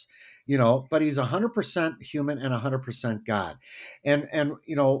horse, but he's 100% human and 100% God. And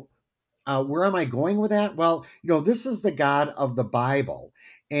where am I going with that? Well, this is the God of the Bible.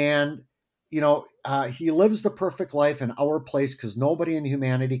 And, he lives the perfect life in our place because nobody in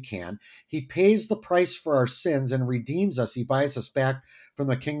humanity can. He pays the price for our sins and redeems us. He buys us back from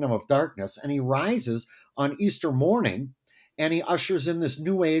the kingdom of darkness. And he rises on Easter morning and he ushers in this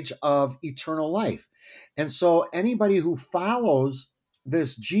new age of eternal life. And so anybody who follows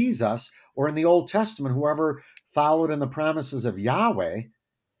this Jesus, or in the Old Testament, whoever followed in the promises of Yahweh,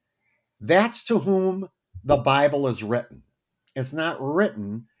 that's to whom the Bible is written. It's not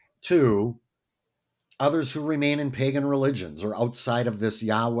written to others who remain in pagan religions or outside of this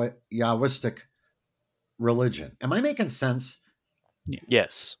Yahwistic religion. Am I making sense?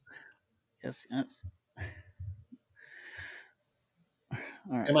 Yes. Yes.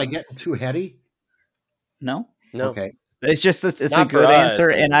 All right, Am I getting too heady? No. Okay. It's just it's a Not for good us,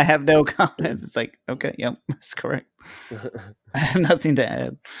 answer, I and mean. I have no comments. It's like, okay, yep, that's correct. I have nothing to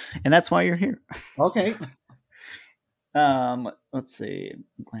add, and that's why you're here. Okay. Let's see.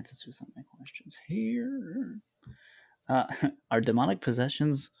 Glances through some of my questions here. Are demonic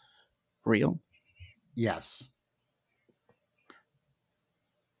possessions real? Yes.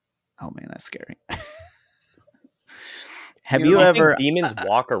 Oh man, that's scary. Have You you know, I ever? demons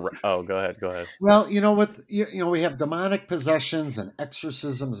walk around? Oh, go ahead. Well, we have demonic possessions and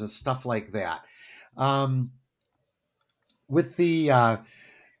exorcisms and stuff like that. With the,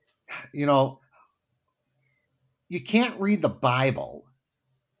 you can't read the Bible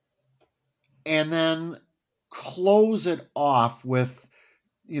and then close it off with,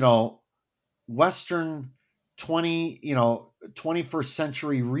 Western 21st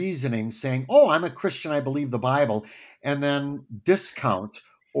century reasoning saying, oh, I'm a Christian, I believe the Bible, and then discount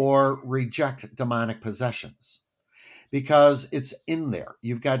or reject demonic possessions because it's in there.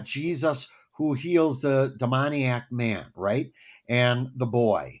 You've got Jesus who heals the demoniac man, right? And the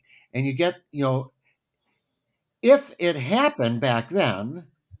boy. And you get, if it happened back then,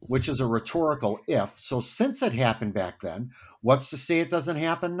 which is a rhetorical if, so since it happened back then, what's to say it doesn't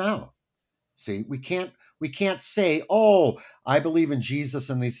happen now? See, we can't say, oh, I believe in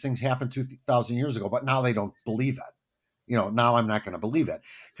Jesus and these things happened 2,000 years ago, but now they don't believe it. Now I'm not going to believe it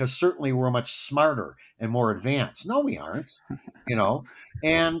because certainly we're much smarter and more advanced. No, we aren't,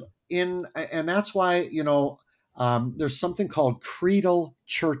 and that's why, there's something called creedal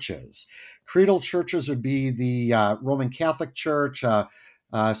churches. Creedal churches would be the Roman Catholic Church,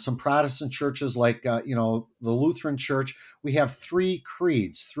 some Protestant churches like, the Lutheran Church. We have three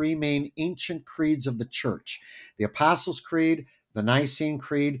creeds, three main ancient creeds of the church: the Apostles' Creed, the Nicene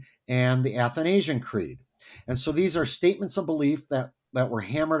Creed, and the Athanasian Creed. And so these are statements of belief that were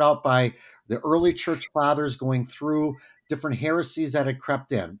hammered out by the early church fathers going through different heresies that had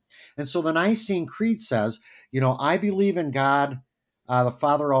crept in. And so the Nicene Creed says, I believe in God, the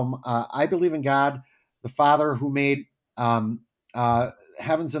Father. I believe in God, the Father who made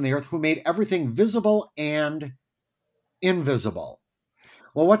heavens and the earth, who made everything visible and invisible.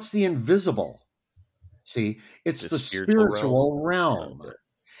 Well, what's the invisible? See, it's the spiritual realm. Okay.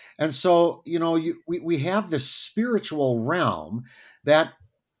 And so, we have this spiritual realm that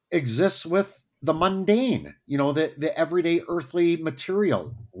exists with the mundane, the everyday earthly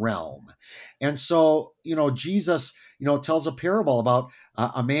material realm. And so, Jesus, tells a parable about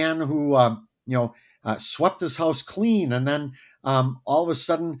a man who, swept his house clean. And then all of a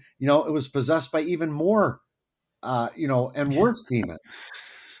sudden, it was possessed by even more, and worse demons.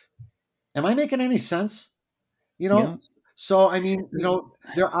 Am I making any sense? Yeah. So, I mean,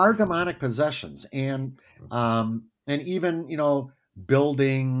 there are demonic possessions and even,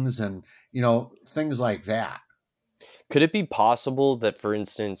 buildings and, things like that. Could it be possible that, for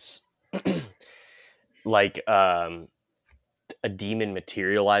instance, like a demon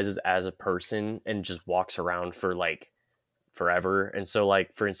materializes as a person and just walks around for like forever? And so,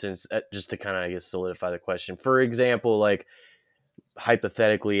 like, for instance, just to kind of, I guess, solidify the question, for example, like,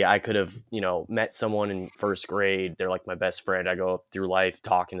 hypothetically, I could have, met someone in first grade. They're like my best friend. I go through life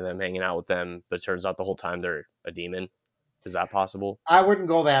talking to them, hanging out with them, but it turns out the whole time they're a demon. Is that possible? I wouldn't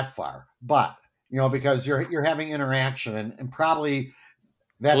go that far, but because you're having interaction and probably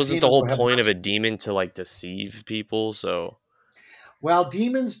that Wasn't demon the whole would have point of a demon to like deceive people? So, well,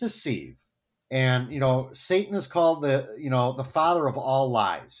 demons deceive, and Satan is called the father of all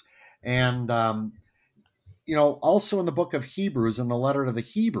lies, and also in the book of Hebrews, in the letter to the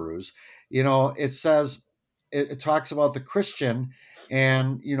Hebrews, it says, it talks about the Christian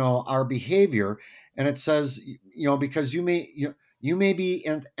and, our behavior. And it says, because you may be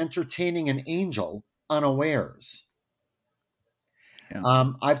entertaining an angel unawares.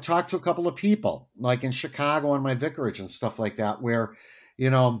 Yeah. I've talked to a couple of people, like in Chicago on my vicarage and stuff like that, where,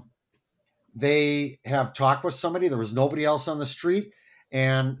 they have talked with somebody. There was nobody else on the street,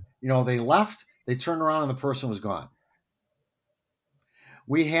 and they left. They turned around, and the person was gone.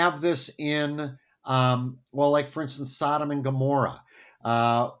 We have this in, like for instance, Sodom and Gomorrah,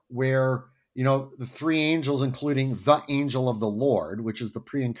 where the three angels, including the angel of the Lord, which is the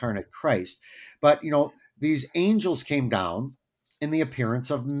pre-incarnate Christ, but these angels came down in the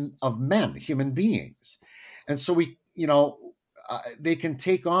appearance of men, human beings, and so they can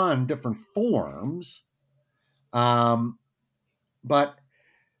take on different forms, but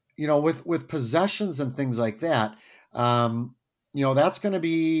with possessions and things like that, that's going to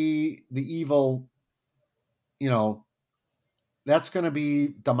be the evil. That's going to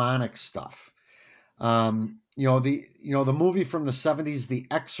be demonic stuff. The movie from the 70s, The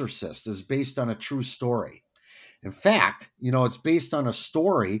Exorcist, is based on a true story. In fact, it's based on a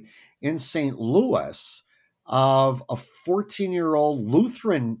story in St. Louis of a 14-year-old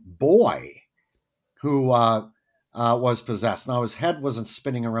Lutheran boy who was possessed. Now, his head wasn't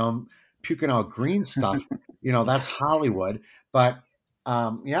spinning around, puking out green stuff. That's Hollywood. But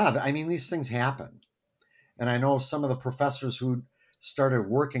these things happen. And I know some of the professors who started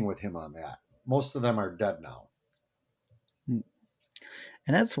working with him on that. Most of them are dead now. And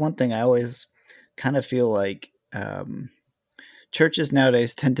that's one thing I always kind of feel like churches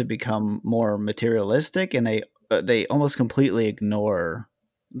nowadays tend to become more materialistic, and they almost completely ignore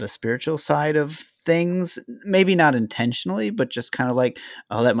the spiritual side of things. Maybe not intentionally, but just kind of like,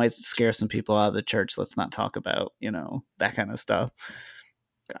 oh, that might scare some people out of the church. Let's not talk about, that kind of stuff.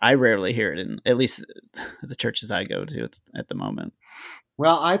 I rarely hear it in, at least the churches I go to at the moment.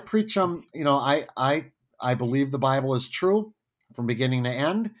 Well, I preach them. I believe the Bible is true from beginning to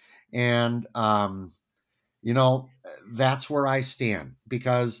end, and that's where I stand,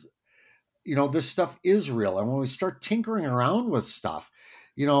 because this stuff is real, and when we start tinkering around with stuff,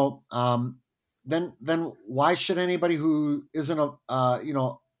 then why should anybody who isn't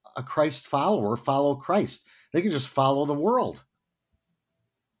a Christ follower follow Christ? They can just follow the world,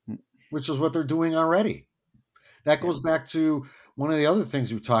 which is what they're doing already. That goes back to one of the other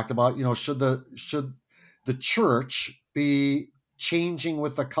things we've talked about. Should the church be changing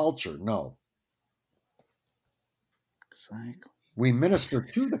with the culture? No. Exactly. We minister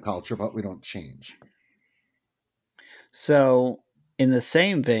to the culture, but we don't change. So, in the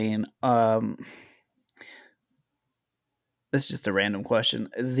same vein, this is just a random question.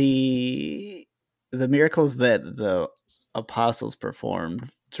 The miracles that the apostles performed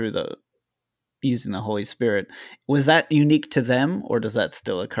through using the Holy Spirit, was that unique to them, or does that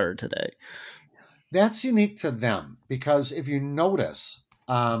still occur today? That's unique to them, because if you notice,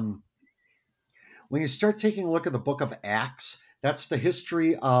 when you start taking a look at the book of Acts, that's the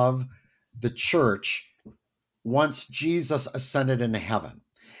history of the church once Jesus ascended into heaven.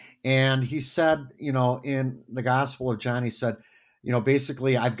 And he said, in the Gospel of John, he said,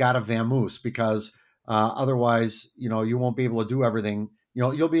 basically, I've got to vamoose, because otherwise, you won't be able to do everything.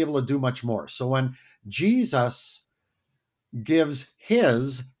 You'll be able to do much more. So when Jesus gives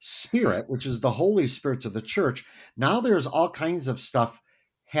his Spirit, which is the Holy Spirit, to the church, now there's all kinds of stuff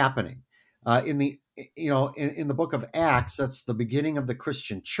happening. In the book of Acts, that's the beginning of the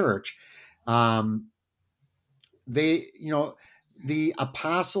Christian church. The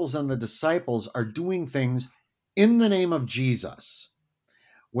apostles and the disciples are doing things in the name of Jesus.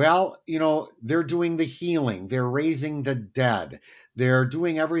 Well, they're doing the healing, they're raising the dead, they're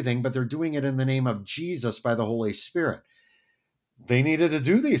doing everything, but they're doing it in the name of Jesus by the Holy Spirit. They needed to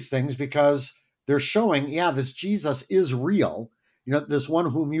do these things because they're showing, this Jesus is real. This one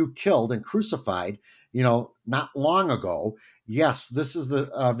whom you killed and crucified, not long ago. Yes, this is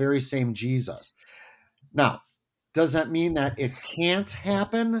the very same Jesus. Now, does that mean that it can't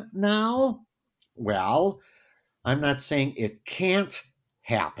happen now? Well, I'm not saying it can't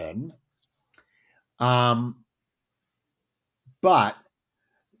happen. But,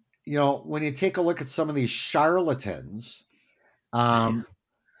 when you take a look at some of these charlatans,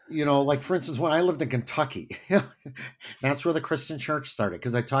 like for instance, when I lived in Kentucky, that's where the Christian church started.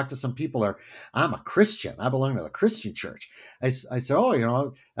 Because I talked to some people there. I'm a Christian. I belong to the Christian church. I said,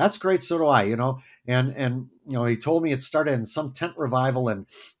 oh, that's great. So do I. And he told me it started in some tent revival in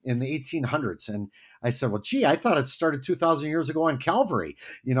the 1800s. And I said, well, gee, I thought it started 2,000 years ago on Calvary.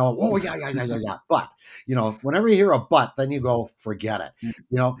 Oh yeah. But whenever you hear a but, then you go, forget it.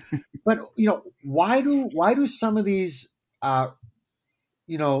 But why do some of these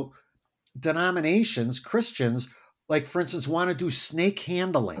denominations, Christians, like for instance, want to do snake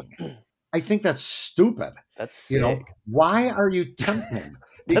handling? I think that's stupid. That's sick. Why are you tempting?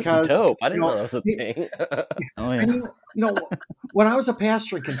 Because that's dope. I didn't know that was a thing. Oh, yeah. I mean, when I was a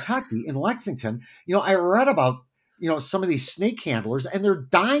pastor in Kentucky, in Lexington, I read about some of these snake handlers, and they're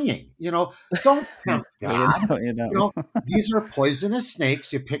dying. Don't tempt God. These are poisonous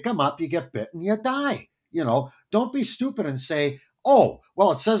snakes. You pick them up, you get bitten, you die. Don't be stupid and say, oh,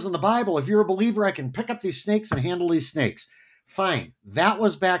 well, it says in the Bible, if you're a believer, I can pick up these snakes and handle these snakes. Fine. That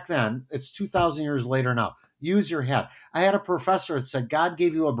was back then. It's 2,000 years later now. Use your head. I had a professor that said, God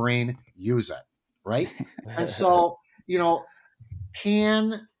gave you a brain, use it. Right? And so,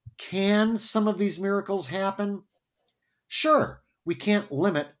 can some of these miracles happen? Sure. We can't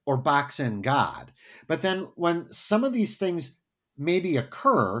limit or box in God. But then when some of these things maybe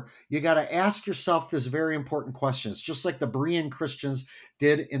occur, you got to ask yourself this very important questions, just like the Berean Christians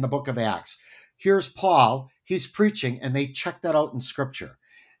did in the book of Acts. Here's Paul, he's preaching, and they check that out in scripture.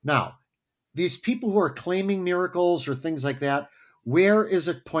 Now, these people who are claiming miracles or things like that, where is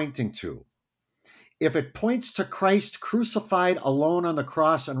it pointing to? If it points to Christ crucified alone on the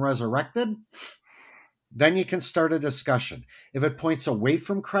cross and resurrected, then you can start a discussion. If it points away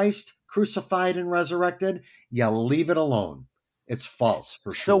from Christ crucified and resurrected, you leave it alone. It's false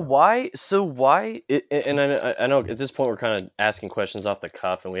for sure. So why? And I know at this point we're kind of asking questions off the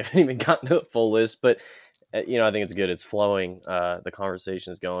cuff, and we haven't even gotten to the full list. But I think it's good. It's flowing. The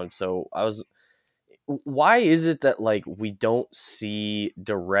conversation is going. So why is it that we don't see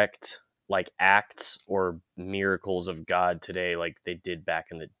direct acts or miracles of God today like they did back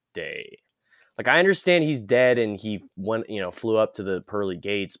in the day? I understand he's dead and he went, flew up to the pearly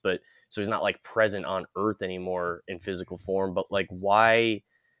gates, but so he's not present on earth anymore in physical form. But why?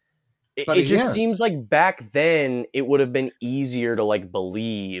 It just seems like back then it would have been easier to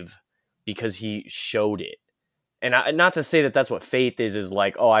believe because he showed it. And not to say that that's what faith is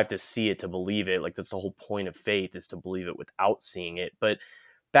I have to see it to believe it. That's the whole point of faith, is to believe it without seeing it. But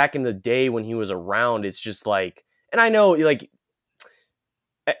back in the day when he was around, it's just and I know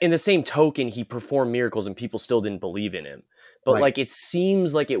in the same token, he performed miracles and people still didn't believe in him. But right. It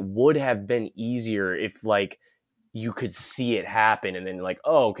seems like it would have been easier if you could see it happen and then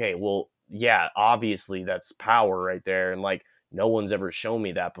oh, okay, well, yeah, obviously that's power right there. And no one's ever shown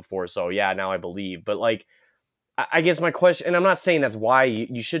me that before. So yeah, now I believe. But I guess my question, and I'm not saying that's why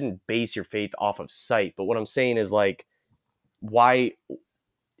you shouldn't base your faith off of sight. But what I'm saying is why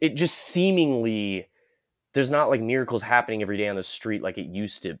it just seemingly there's not miracles happening every day on the street like it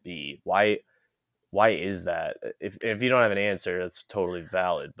used to be. Why is that? If you don't have an answer, that's totally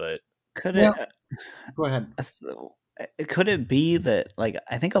valid. But could it? Go ahead. Could it be that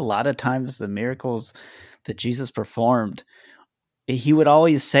I think a lot of times the miracles that Jesus performed, he would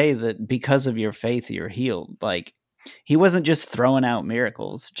always say that because of your faith you're healed. He wasn't just throwing out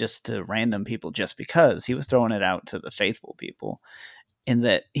miracles just to random people just because. He was throwing it out to the faithful people, and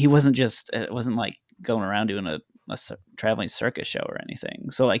that he wasn't just, it wasn't going around doing a traveling circus show or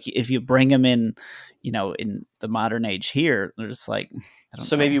anything. So if you bring him in, in the modern age here, there's I don't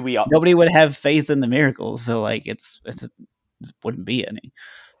know. Maybe nobody would have faith in the miracles. So it wouldn't be any.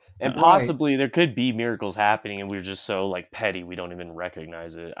 And possibly there could be miracles happening and we're just so petty we don't even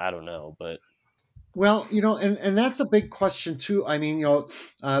recognize it. I don't know, but well, and that's a big question too. I mean,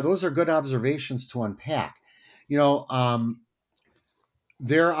 those are good observations to unpack.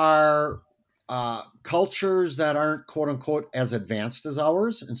 There are cultures that aren't quote unquote as advanced as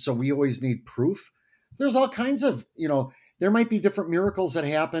ours. And so we always need proof. There's all kinds of, there might be different miracles that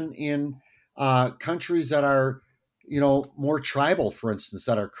happen in countries that are, more tribal, for instance,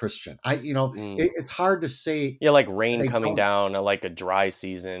 that are Christian. It's hard to say. Yeah. Rain coming down a dry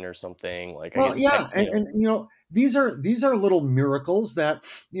season or something and these are little miracles that,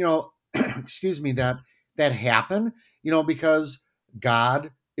 excuse me, that happen, because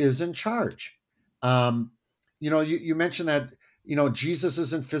God is in charge. You mentioned that, Jesus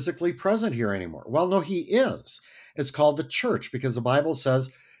isn't physically present here anymore. Well, no, he is. It's called the church because the Bible says,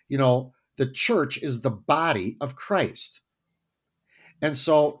 the church is the body of Christ. And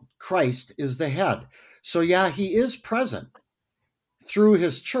so Christ is the head. So yeah, he is present through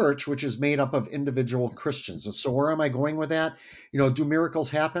his church, which is made up of individual Christians. And so where am I going with that? Do miracles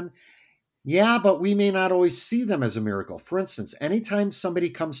happen? Yeah, but we may not always see them as a miracle. For instance, anytime somebody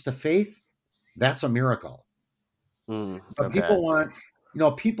comes to faith, that's a miracle. But Okay. people want,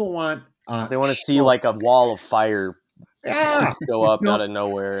 people want. They want to see like a wall of fire go up out of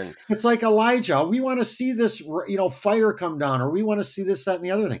nowhere, and it's like Elijah. We want to see this, fire come down, or we want to see this, that, and the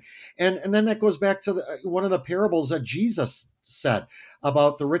other thing. And then that goes back to one of the parables that Jesus said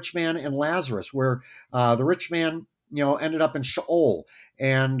about the rich man and Lazarus, where the rich man, ended up in Sheol,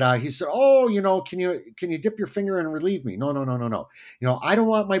 and he said, "Oh, can you dip your finger and relieve me?" No. I don't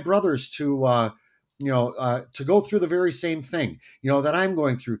want my brothers to to go through the very same thing, that I'm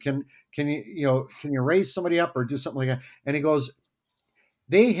going through. Can you raise somebody up or do something like that? And he goes,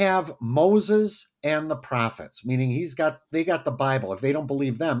 they have Moses and the prophets, meaning they got the Bible. If they don't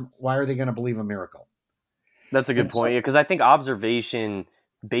believe them, why are they going to believe a miracle? That's a good point. Because I think observation,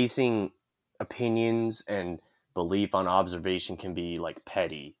 basing opinions and belief on observation can be like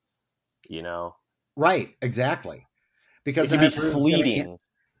petty, Right, exactly. Because it can be fleeting.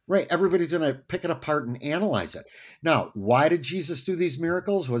 Right. Everybody's going to pick it apart and analyze it. Now, why did Jesus do these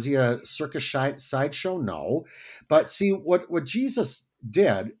miracles? Was he a circus sideshow? No. But see, what Jesus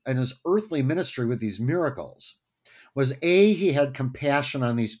did in his earthly ministry with these miracles was he had compassion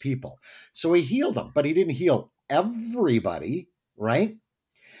on these people. So he healed them, but he didn't heal everybody, right?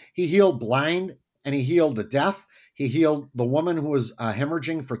 He healed blind and he healed the deaf. He healed the woman who was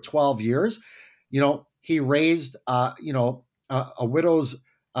hemorrhaging for 12 years. He raised, a widow's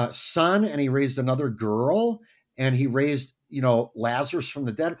son, and he raised another girl, and he raised, Lazarus from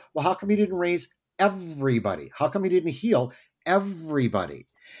the dead. Well, how come he didn't raise everybody? How come he didn't heal everybody?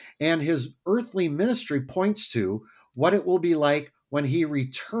 And his earthly ministry points to what it will be like when he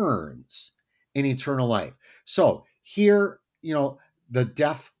returns in eternal life. So here, the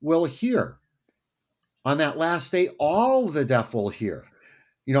deaf will hear. On that last day, all the deaf will hear.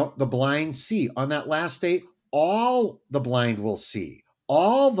 The blind see. On that last day, all the blind will see.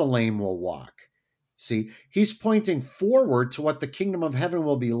 All the lame will walk. See, he's pointing forward to what the kingdom of heaven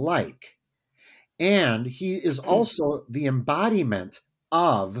will be like. And he is also the embodiment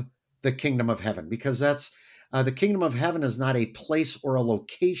of the kingdom of heaven, because that's the kingdom of heaven is not a place or a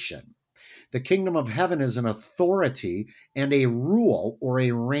location. The kingdom of heaven is an authority and a rule or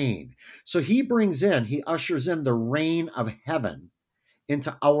a reign. So he ushers in the reign of heaven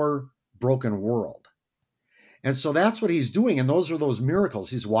into our broken world. And so that's what he's doing. And those are those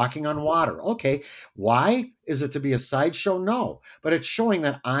miracles. He's walking on water. Okay. Why? Is it to be a sideshow? No. But it's showing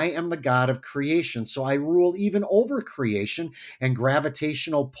that I am the God of creation. So I rule even over creation and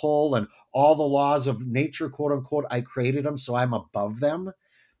gravitational pull and all the laws of nature, quote unquote. I created them, so I'm above them.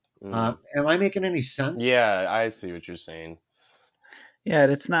 Am I making any sense? Yeah, I see what you're saying. Yeah,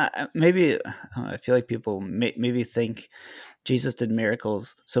 it's not. Maybe I feel like people maybe think Jesus did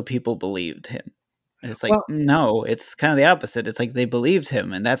miracles so people believed him. And it's like, no, it's kind of the opposite. It's like they believed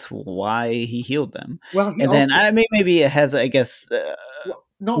him, and that's why he healed them. Well, maybe it has, I guess,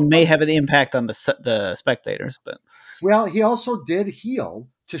 may have an impact on the spectators. But he also did heal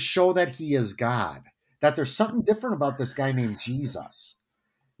to show that he is God. That there's something different about this guy named Jesus,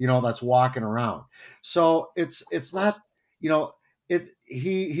 that's walking around. So it's not,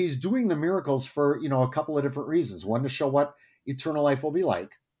 he's doing the miracles for a couple of different reasons. One, to show what eternal life will be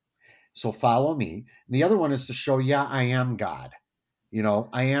like. So follow me. And the other one is to show, I am God.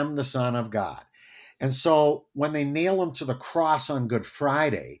 I am the Son of God. And so when they nail him to the cross on Good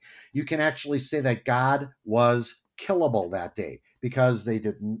Friday, you can actually say that God was killable that day, because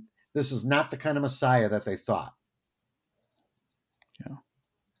this is not the kind of Messiah that they thought.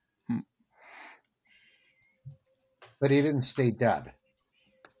 Yeah. But he didn't stay dead.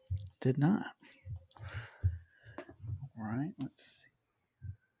 Did not. All right. Let's see.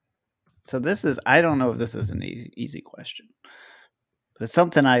 So this is, I don't know if this is an easy question, but it's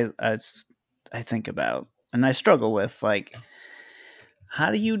something I think about and I struggle with. Like,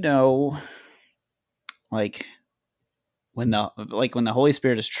 how do you know, like, when the Holy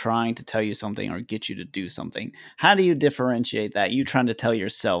Spirit is trying to tell you something or get you to do something? How do you differentiate that? You trying to tell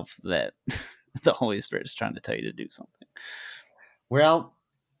yourself that the Holy Spirit is trying to tell you to do something? Well,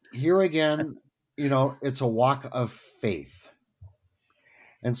 here again, it's a walk of faith.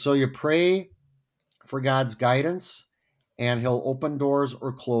 And so you pray for God's guidance, and he'll open doors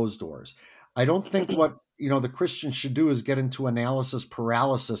or close doors. I don't think what, the Christian should do is get into analysis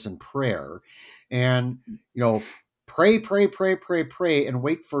paralysis in prayer and, pray and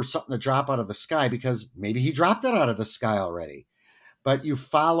wait for something to drop out of the sky, because maybe he dropped it out of the sky already. But you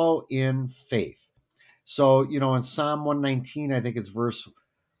follow in faith. So, in Psalm 119, I think it's verse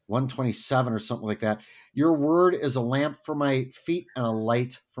 127 or something like that. Your word is a lamp for my feet and a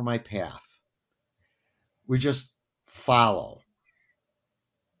light for my path. We just follow.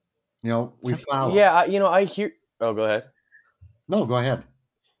 We follow. Yeah, I hear. Oh, go ahead. No, go ahead.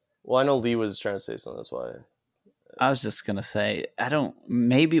 Well, I know Lee was trying to say something. That's why. I was just gonna say,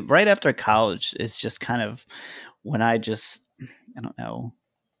 maybe right after college, it's just kind of when I don't know.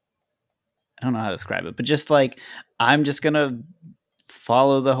 I don't know how to describe it, but just like, I'm just gonna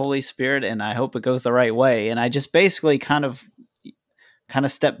follow the Holy Spirit and I hope it goes the right way. And I just basically kind of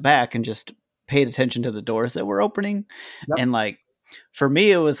stepped back and just paid attention to the doors that were opening. Yep. And like, for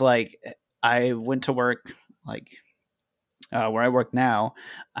me, it was like, I went to work, like, where I work now.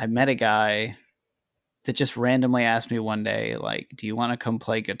 I met a guy that just randomly asked me one day, like, do you want to come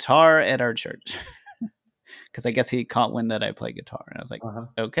play guitar at our church? Because I guess he caught wind that I play guitar. And I was like,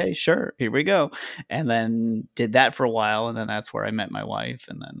 okay, sure, here we go. And then did that for a while. And then that's where I met my wife.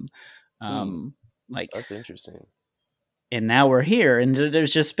 And then, that's interesting. And now we're here. And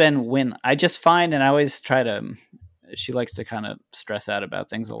there's just been when I just find, and I always try to, she likes to kind of stress out about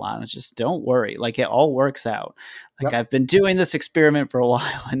things a lot. And it's just, don't worry. Like, it all works out. Like, I've been doing this experiment for a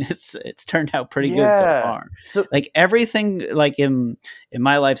while and it's turned out pretty good so far. So like, everything, like in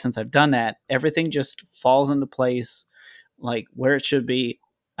my life, since I've done that, everything just falls into place, like where it should be.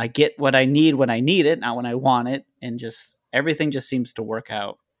 I get what I need when I need it, not when I want it. And just everything just seems to work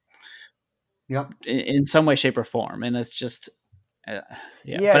out. Yep. In some way, shape or form. And it's just, but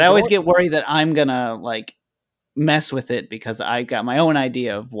I always get worried that I'm going to like mess with it because I got my own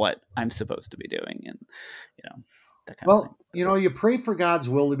idea of what I'm supposed to be doing. And, that kind of thing. You pray for God's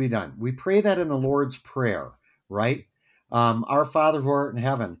will to be done. We pray that in the Lord's Prayer, right? Our Father who art in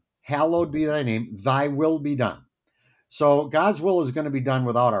heaven, hallowed be thy name, thy will be done. So God's will is going to be done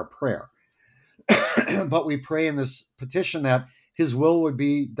without our prayer. But we pray in this petition that his will would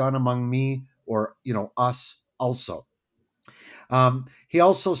be done among me or, us also. He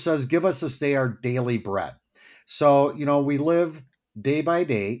also says, give us this day our daily bread. So, we live day by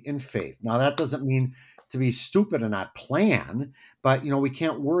day in faith. Now, that doesn't mean to be stupid and not plan, but, we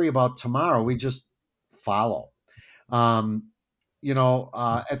can't worry about tomorrow. We just follow. At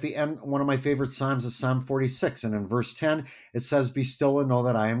the end, one of my favorite Psalms is Psalm 46. And in verse 10, it says, be still and know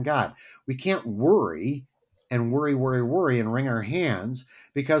that I am God. We can't worry and worry and wring our hands,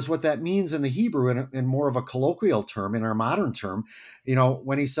 because what that means in the Hebrew, in more of a colloquial term, in our modern term,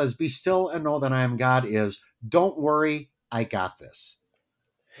 when he says, be still and know that I am God, is don't worry, I got this.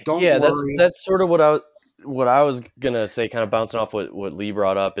 Don't worry. That's sort of what I was going to say, kind of bouncing off what Lee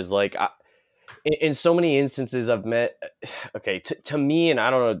brought up, is like, in so many instances I've met, okay, to me, and I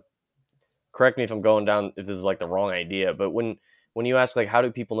don't know, correct me if I'm going down, if this is like the wrong idea, but when you ask, like, how do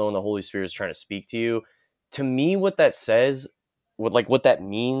people know when the Holy Spirit is trying to speak to you? To me, what that says, what that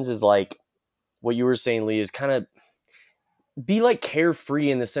means is like what you were saying, Lee, is kind of be like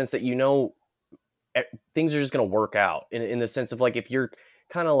carefree in the sense that, things are just going to work out in the sense of like, if you're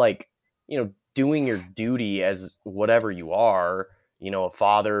kind of like, doing your duty as whatever you are, a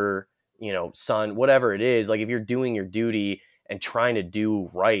father, son, whatever it is, like if you're doing your duty and trying to do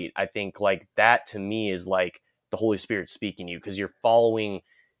right, I think like that to me is like the Holy Spirit speaking to you, because you're following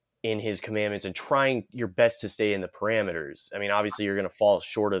in his commandments and trying your best to stay in the parameters. I mean, obviously you're going to fall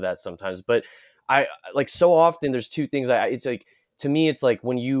short of that sometimes, but I like so often there's two things. It's like, to me, it's like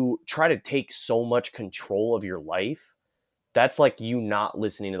when you try to take so much control of your life, that's like you not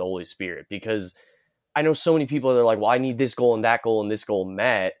listening to the Holy Spirit, because I know so many people that are like, well, I need this goal and that goal and this goal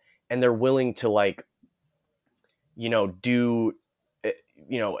met. And they're willing to like, do,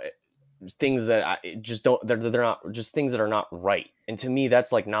 things that I just don't, they're not just things that are not right. And to me,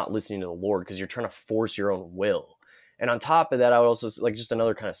 that's like not listening to the Lord, because you're trying to force your own will. And on top of that, I would also like, just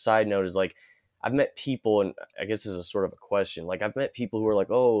another kind of side note is like, I've met people, and I guess this is a sort of a question. Like I've met people who are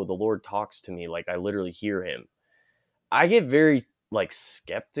like, oh, the Lord talks to me. Like I literally hear him. I get very like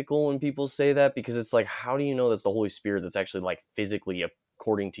skeptical when people say that, because it's like, how do you know that's the Holy Spirit that's actually like physically,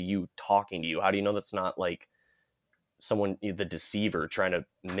 according to you, talking to you? How do you know that's not like someone, the deceiver, trying to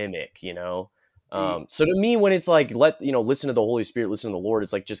mimic, So to me, when it's like, listen to the Holy Spirit, listen to the Lord,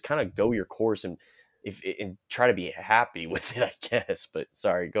 it's like, just kind of go your course and try to be happy with it, I guess. But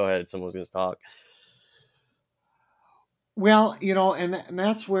sorry, go ahead. Someone was going to talk. Well, and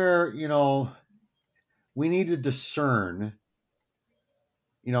that's where, we need to discern,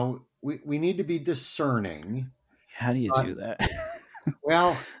 we need to be discerning. How do you do that?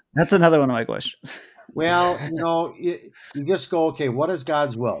 Well, that's another one of my questions. Well, you just go, okay, what is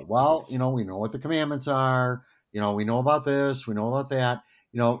God's will? Well, we know what the commandments are. We know about this. We know about that.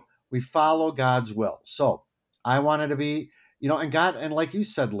 We follow God's will. So I wanted to be, and God, and like you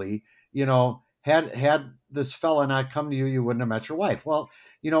said, Lee, had this fella not come to you, you wouldn't have met your wife. Well,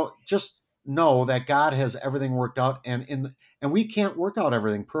 just know that God has everything worked out, and we can't work out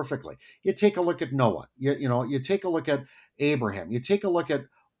everything perfectly. You take a look at Noah. You take a look at Abraham. You take a look at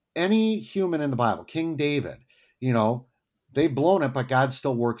any human in the Bible, King David. They've blown it, but God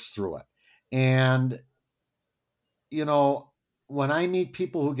still works through it. And when I meet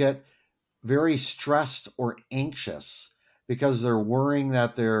people who get very stressed or anxious because they're worrying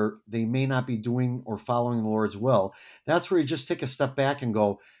that they may not be doing or following the Lord's will, that's where you just take a step back and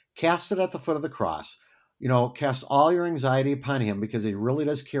go, cast it at the foot of the cross. Cast all your anxiety upon him, because he really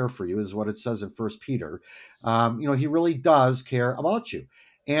does care for you, is what it says in First Peter. He really does care about you.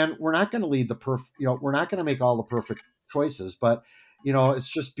 And we're not going to lead we're not going to make all the perfect choices, but it's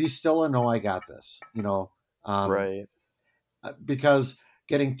just be still and know I got this. Right. Because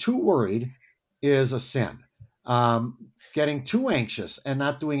getting too worried is a sin. Getting too anxious and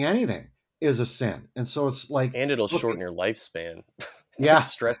not doing anything is a sin. And so it's like, and it'll shorten your lifespan. Yeah,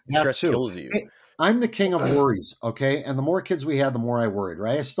 stress too. kills you. Hey, I'm the king of worries, okay? And the more kids we had, the more I worried,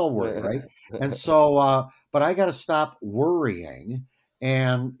 right? I still worry, right? And so, but I got to stop worrying.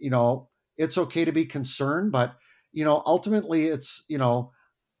 And, it's okay to be concerned, but, ultimately it's,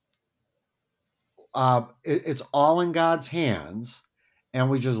 it's all in God's hands, and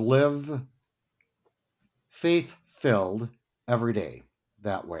we just live faith-filled every day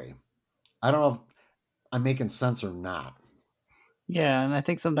that way. I don't know if I'm making sense or not. Yeah, and I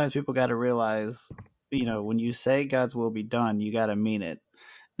think sometimes people got to realize, when you say God's will be done, you got to mean it.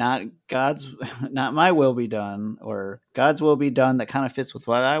 Not not my will be done, or God's will be done that kind of fits with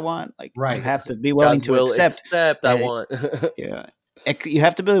what I want. Like, Right. you have to be willing God's to will accept I that- want. Yeah. You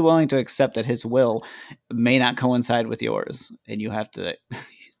have to be willing to accept that his will may not coincide with yours, and you have to.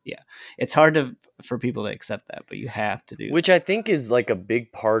 Yeah, it's hard for people to accept that, but you have to do. Which I think is like a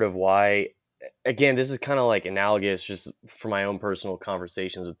big part of why. Again, this is kind of like analogous, just for my own personal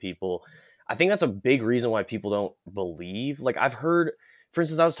conversations with people. I think that's a big reason why people don't believe. Like, I've heard, for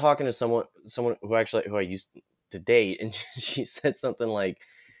instance, I was talking to someone who I used to date, and she said something like,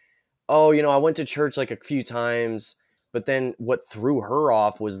 "Oh, I went to church like a few times." But then what threw her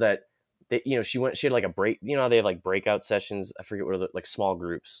off was that she had like a break, they have like breakout sessions. I forget what like small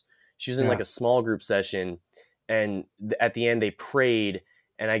groups. She was in like a small group session, and at the end they prayed.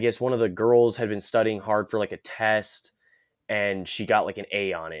 And I guess one of the girls had been studying hard for like a test, and she got like an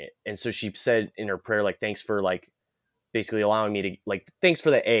A on it. And so she said in her prayer, like, thanks for like basically allowing me to, like, thanks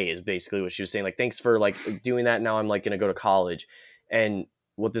for the A is basically what she was saying. Like, thanks for like doing that. Now I'm like going to go to college. And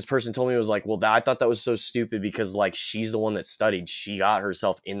what this person told me was like, well, I thought that was so stupid, because like, she's the one that studied. She got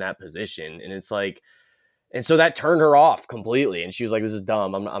herself in that position. And it's like, and so that turned her off completely. And she was like, this is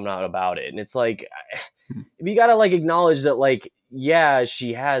dumb. I'm not about it. And it's like, you got to like acknowledge that, like, yeah,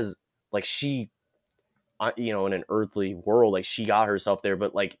 she has, like, she, in an earthly world, like, she got herself there,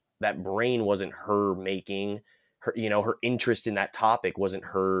 but like, that brain wasn't her making. Her, her interest in that topic wasn't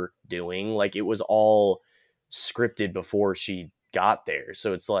her doing. Like, it was all scripted before she got there.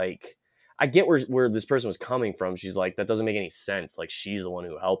 So it's like, I get where this person was coming from. She's like, that doesn't make any sense. Like, she's the one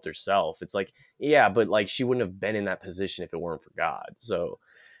who helped herself. It's like, yeah, but like, she wouldn't have been in that position if it weren't for God. So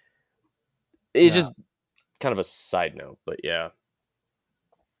it's just kind of a side note, but yeah.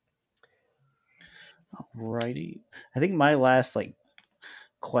 Alrighty. I think my last like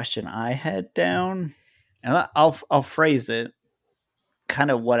question I had down, and I'll phrase it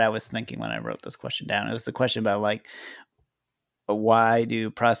kind of what I was thinking when I wrote this question down. It was the question about like, why do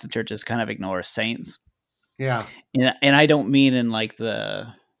Protestant churches kind of ignore saints? Yeah. And I don't mean in like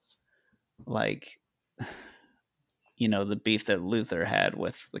the, like, the beef that Luther had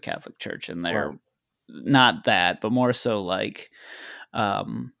with the Catholic Church, and they're not that, but more so like, I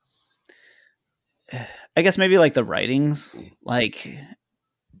guess maybe like the writings, like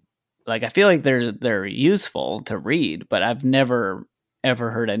I feel like they're useful to read, but I've never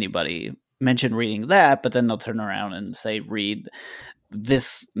ever heard anybody mention reading that, but then they'll turn around and say, read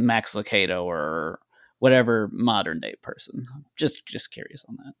this Max Lucado or whatever modern day person. Just curious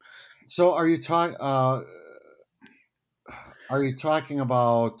on that. So are you talking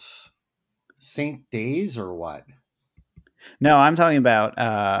about saint days or what? No, I'm talking about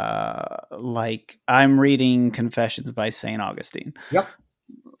like, I'm reading Confessions by St. Augustine. Yep.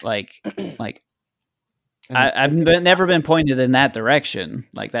 Like I've never been pointed in that direction.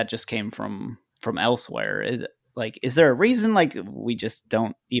 Like, that just came from elsewhere. Is there a reason like we just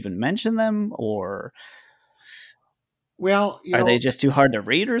don't even mention them, or well, are they just too hard to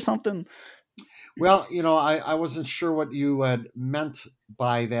read or something? Well, I wasn't sure what you had meant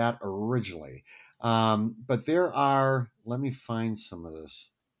by that originally. But there are, let me find some of this.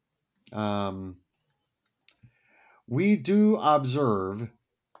 We do observe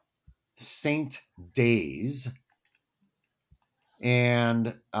saint days,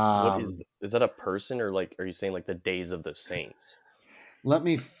 and What is that a person, or like are you saying like the days of the saints? let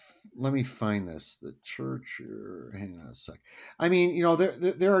me find this. The church. Hang on a sec. I mean,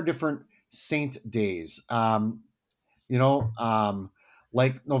 there are different saint days. You know,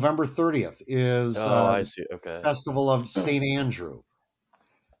 like November 30th is Oh, I see. Okay. Festival of Saint Andrew.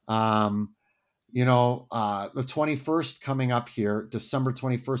 The 21st coming up here, December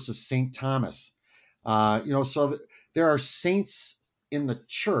 21st is Saint Thomas. So there are saints in the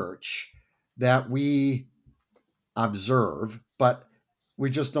church that we observe, but we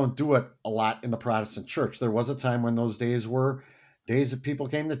just don't do it a lot in the Protestant church. There was a time when those days were days that people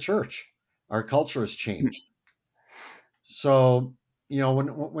came to church. Our culture has changed. So,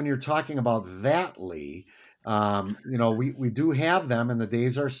 when you're talking about that, Lee, we do have them, and the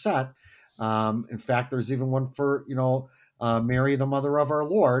days are set. In fact, there's even one for Mary, the Mother of our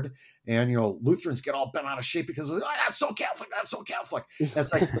Lord, and Lutherans get all bent out of shape because that's so Catholic, that's so Catholic.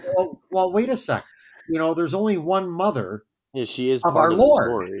 It's like, well, wait a sec. There's only one mother. Yeah, she is of part our of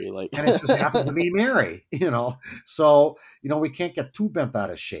Lord, the story, and it just happens to be Mary. So we can't get too bent out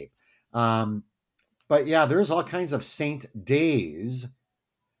of shape. But yeah, there's all kinds of saint days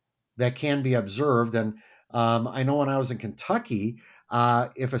that can be observed. And I know when I was in Kentucky,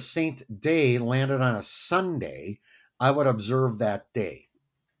 if a saint day landed on a Sunday, I would observe that day.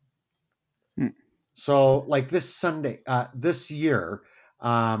 So like this Sunday, this year,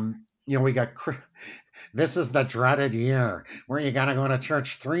 we got, this is the dreaded year where you got to go to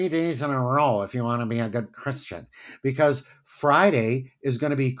church 3 days in a row if you want to be a good Christian, because Friday is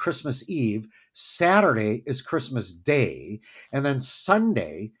going to be Christmas Eve, Saturday is Christmas Day, and then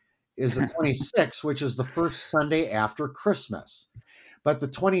Sunday is the 26th, which is the first Sunday after Christmas. But the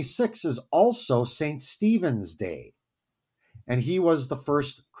 26th is also St. Stephen's Day, and he was the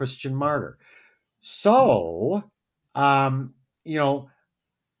first Christian martyr. So,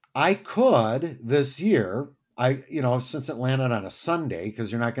 I could this year, since it landed on a Sunday, because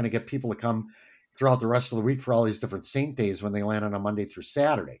you're not going to get people to come throughout the rest of the week for all these different saint days when they land on a Monday through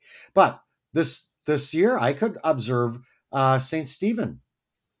Saturday. But this year, I could observe Saint Stephen,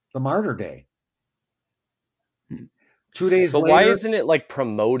 the Martyr Day. 2 days But later. why isn't it like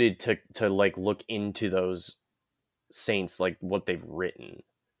promoted to like look into those saints, like what they've written?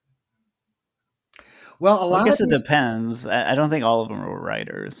 Well, I guess it depends. I don't think all of them were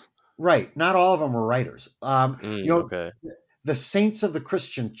writers. Right. Not all of them were writers. Okay. The saints of the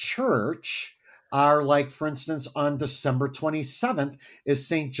Christian church are like, for instance, on December 27th is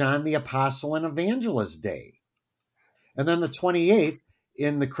St. John the Apostle and Evangelist Day. And then the 28th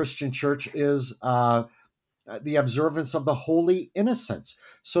in the Christian church is the observance of the Holy Innocents.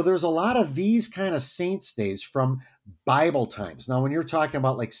 So there's a lot of these kind of saints days from Bible times. Now, when you're talking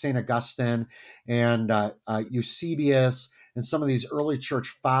about like St. Augustine and Eusebius and some of these early church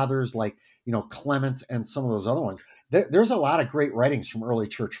fathers like, Clement and some of those other ones, there's a lot of great writings from early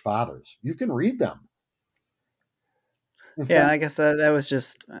church fathers. You can read them. I guess that was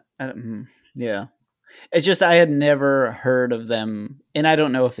just, yeah. It's just I had never heard of them, and I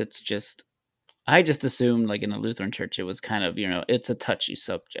don't know if it's just, I just assumed like in the Lutheran church it was kind of, it's a touchy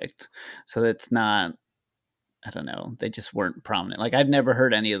subject. So it's not, I don't know, they just weren't prominent. Like I've never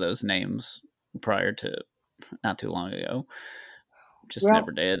heard any of those names prior to not too long ago.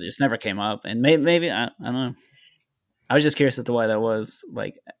 Never did. It just never came up. And maybe I don't know. I was just curious as to why that was.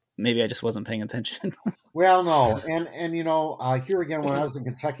 Like maybe I just wasn't paying attention. Well, no. And here again, when I was in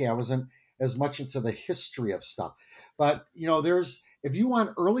Kentucky, I wasn't as much into the history of stuff. But, if you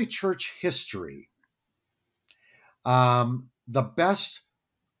want early church history, the best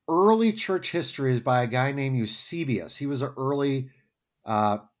early church history is by a guy named Eusebius. He was an early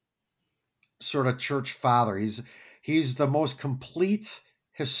sort of church father. He's the most complete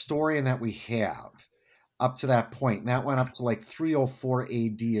historian that we have up to that point. And that went up to like 304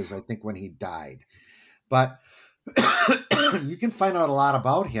 AD is, I think, when he died. But you can find out a lot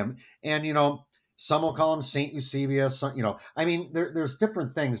about him. And, some will call him Saint Eusebius. There's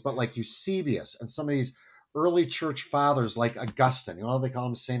different things, but like Eusebius and some of these early church fathers like Augustine, they call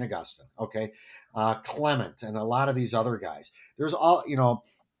him Saint Augustine. Okay. Clement and a lot of these other guys. There's all,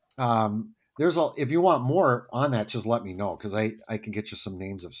 if you want more on that, just let me know, because I can get you some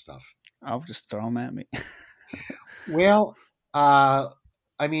names of stuff. I'll just throw them at me. Well,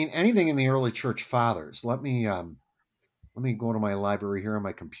 anything in the early church fathers. Let me go to my library here on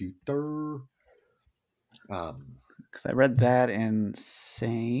my computer. Because I read that in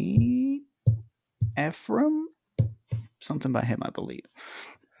Saint Ephraim, something by him, I believe.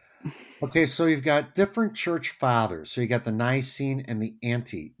 Okay, so you've got different church fathers. So you got the Nicene and the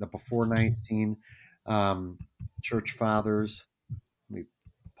the before Nicene church fathers. Let me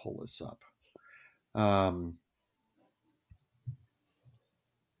pull this up. Let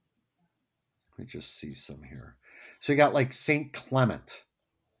me just see some here. So you got like Saint Clement,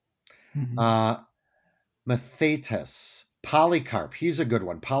 Mathetes, Polycarp. He's a good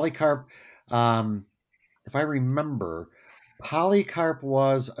one. Polycarp, if I remember, Polycarp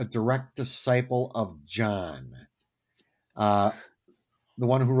was a direct disciple of John, the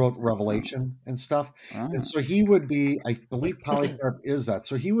one who wrote Revelation and stuff. And so he would be, I believe Polycarp is that.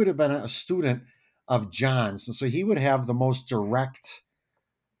 So he would have been a student of John's. And so he would have the most direct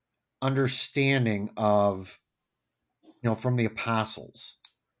understanding of, from the apostles,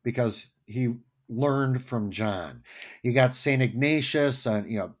 because he learned from John. You got Saint Ignatius,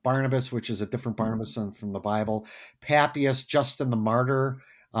 Barnabas, which is a different Barnabas from the Bible, Papias, Justin the Martyr,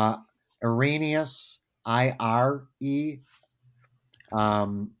 Irenaeus, IRE. Let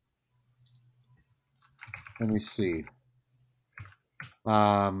me see.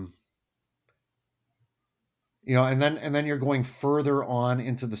 And then you're going further on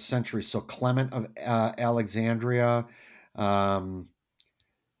into the century. So Clement of Alexandria,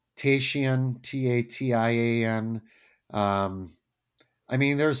 Tatian, Tatian.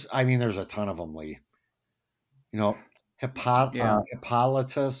 There's a ton of them, Lee.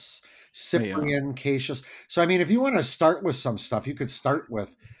 Hippolytus, Cyprian, Cassius. So if you want to start with some stuff, you could start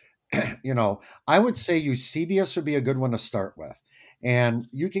with, I would say Eusebius would be a good one to start with. And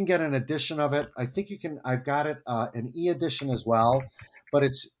you can get an edition of it. I think you can. I've got it an e-edition as well, but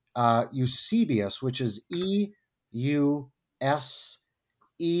it's Eusebius, which is E-U-S-E,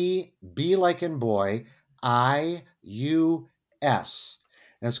 B like in boy, I-U-S.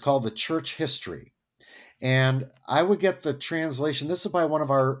 And it's called The Church History. And I would get the translation. This is by one of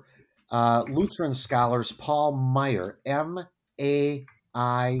our Lutheran scholars, Paul Meyer, M-A-I-E-R.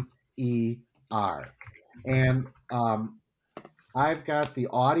 And I've got the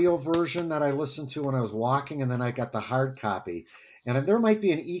audio version that I listened to when I was walking, and then I got the hard copy. And there might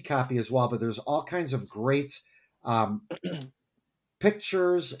be an e-copy as well, but there's all kinds of great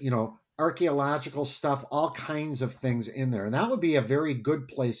pictures, archaeological stuff, all kinds of things in there. And that would be a very good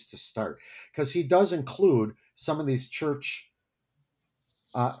place to start, because he does include some of these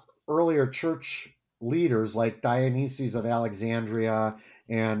earlier church leaders like Dionysius of Alexandria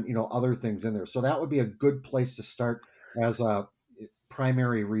and, other things in there. So that would be a good place to start as a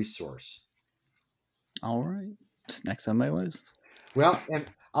primary resource. All right. It's next on my list. Well, and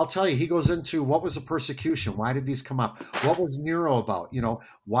I'll tell you, he goes into what was the persecution? Why did these come up? What was Nero about?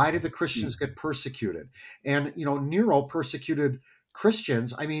 Why did the Christians get persecuted? And, Nero persecuted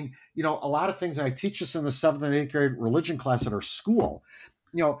Christians. A lot of things, and I teach this in the 7th and 8th grade religion class at our school.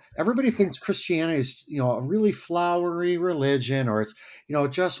 Everybody thinks Christianity is, a really flowery religion, or it's,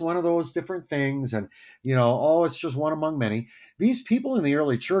 just one of those different things. And, it's just one among many. These people in the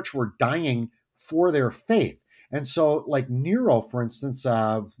early church were dying for their faith. And so like Nero, for instance,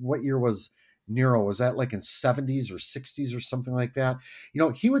 what year was Nero? Was that like in 70s or 60s or something like that?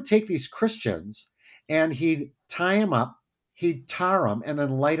 He would take these Christians and he'd tie them up, he'd tar them, and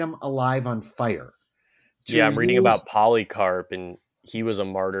then light them alive on fire. Yeah, I'm reading about Polycarp, and he was a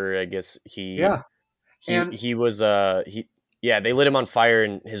martyr. I guess he was they lit him on fire,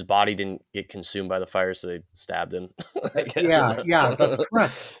 and his body didn't get consumed by the fire, so they stabbed him. Yeah, that's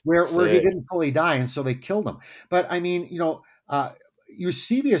correct. Where he didn't fully die, and so they killed him. But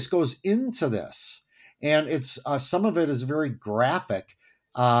Eusebius goes into this, and it's some of it is very graphic.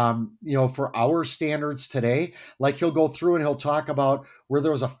 For our standards today, like he'll go through and he'll talk about where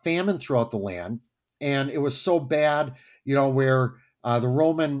there was a famine throughout the land, and it was so bad, where the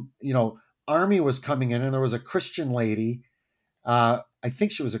Roman, army was coming in, and there was a Christian lady. I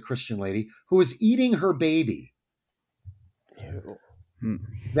think she was a Christian lady who was eating her baby.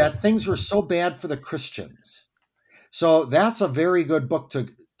 That things were so bad for the Christians. So that's a very good book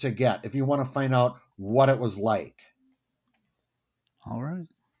to get if you want to find out what it was like. All right.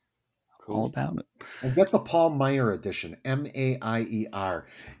 Cool. All about it. And get the Paul Meyer edition, M-A-I-E-R.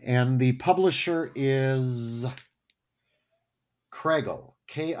 And the publisher is Kregel,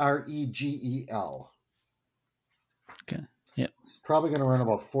 K-R-E-G-E-L. Okay. Yeah. It's probably going to run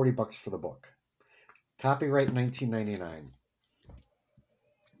about $40 for the book. Copyright 1999.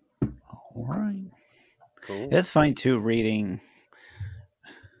 All right. Cool. It's fine too reading.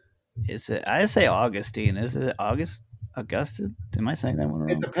 I say Augustine. Is it August? Augustine? Am I saying that one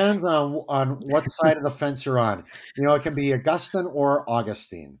It wrong? depends on what side of the fence you're on. It can be Augustine or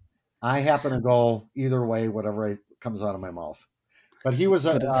Augustine. I happen to go either way, whatever comes out of my mouth. But he was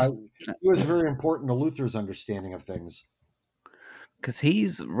very important to Luther's understanding of things. Because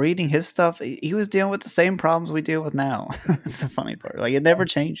he's reading his stuff. He was dealing with the same problems we deal with now. That's the funny part. Like, it never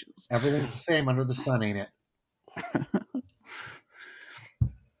changes. Everything's the same under the sun, ain't it?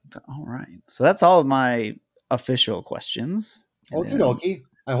 All right. So that's all of my official questions. Okie dokie.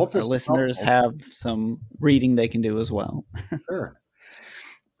 I hope our listeners have some reading they can do as well. Sure.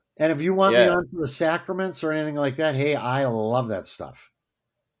 And if you want me on for the sacraments or anything like that, hey, I love that stuff.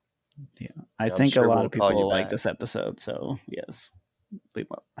 Yeah. I think a lot of people like this episode. So, yes. We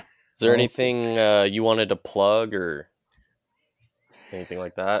will. Is there anything you wanted to plug or anything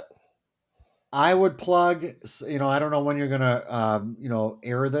like that? I would plug, I don't know when you're going to,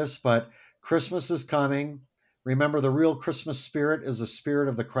 air this, but Christmas is coming. Remember, the real Christmas spirit is the spirit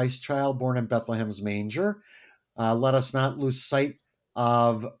of the Christ child born in Bethlehem's manger. Let us not lose sight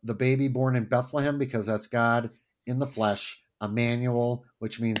of the baby born in Bethlehem, because that's God in the flesh, Emmanuel,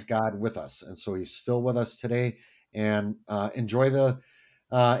 which means God with us. And so he's still with us today. And enjoy the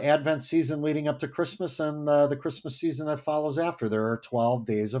Advent season leading up to Christmas and the Christmas season that follows after. There are 12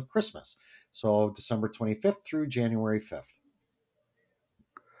 days of Christmas. So December 25th through January 5th.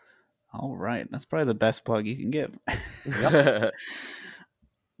 All right. That's probably the best plug you can give. Yep.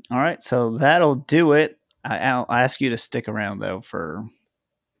 All right. So that'll do it. I'll ask you to stick around, though, for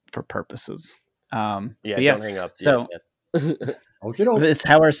purposes. Don't hang up. So it's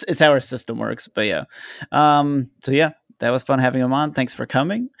how our system works. But yeah. So yeah, that was fun having him on. Thanks for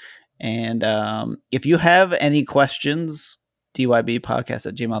coming. And if you have any questions,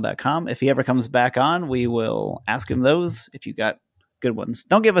 dybpodcast@gmail.com. If he ever comes back on, we will ask him those. If you got good ones,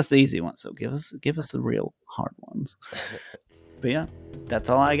 don't give us the easy ones. So give us the real hard ones. But yeah, that's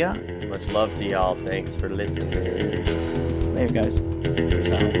all I got. Much love to y'all. Thanks for listening. Later, guys.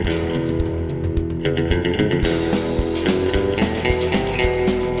 Ciao.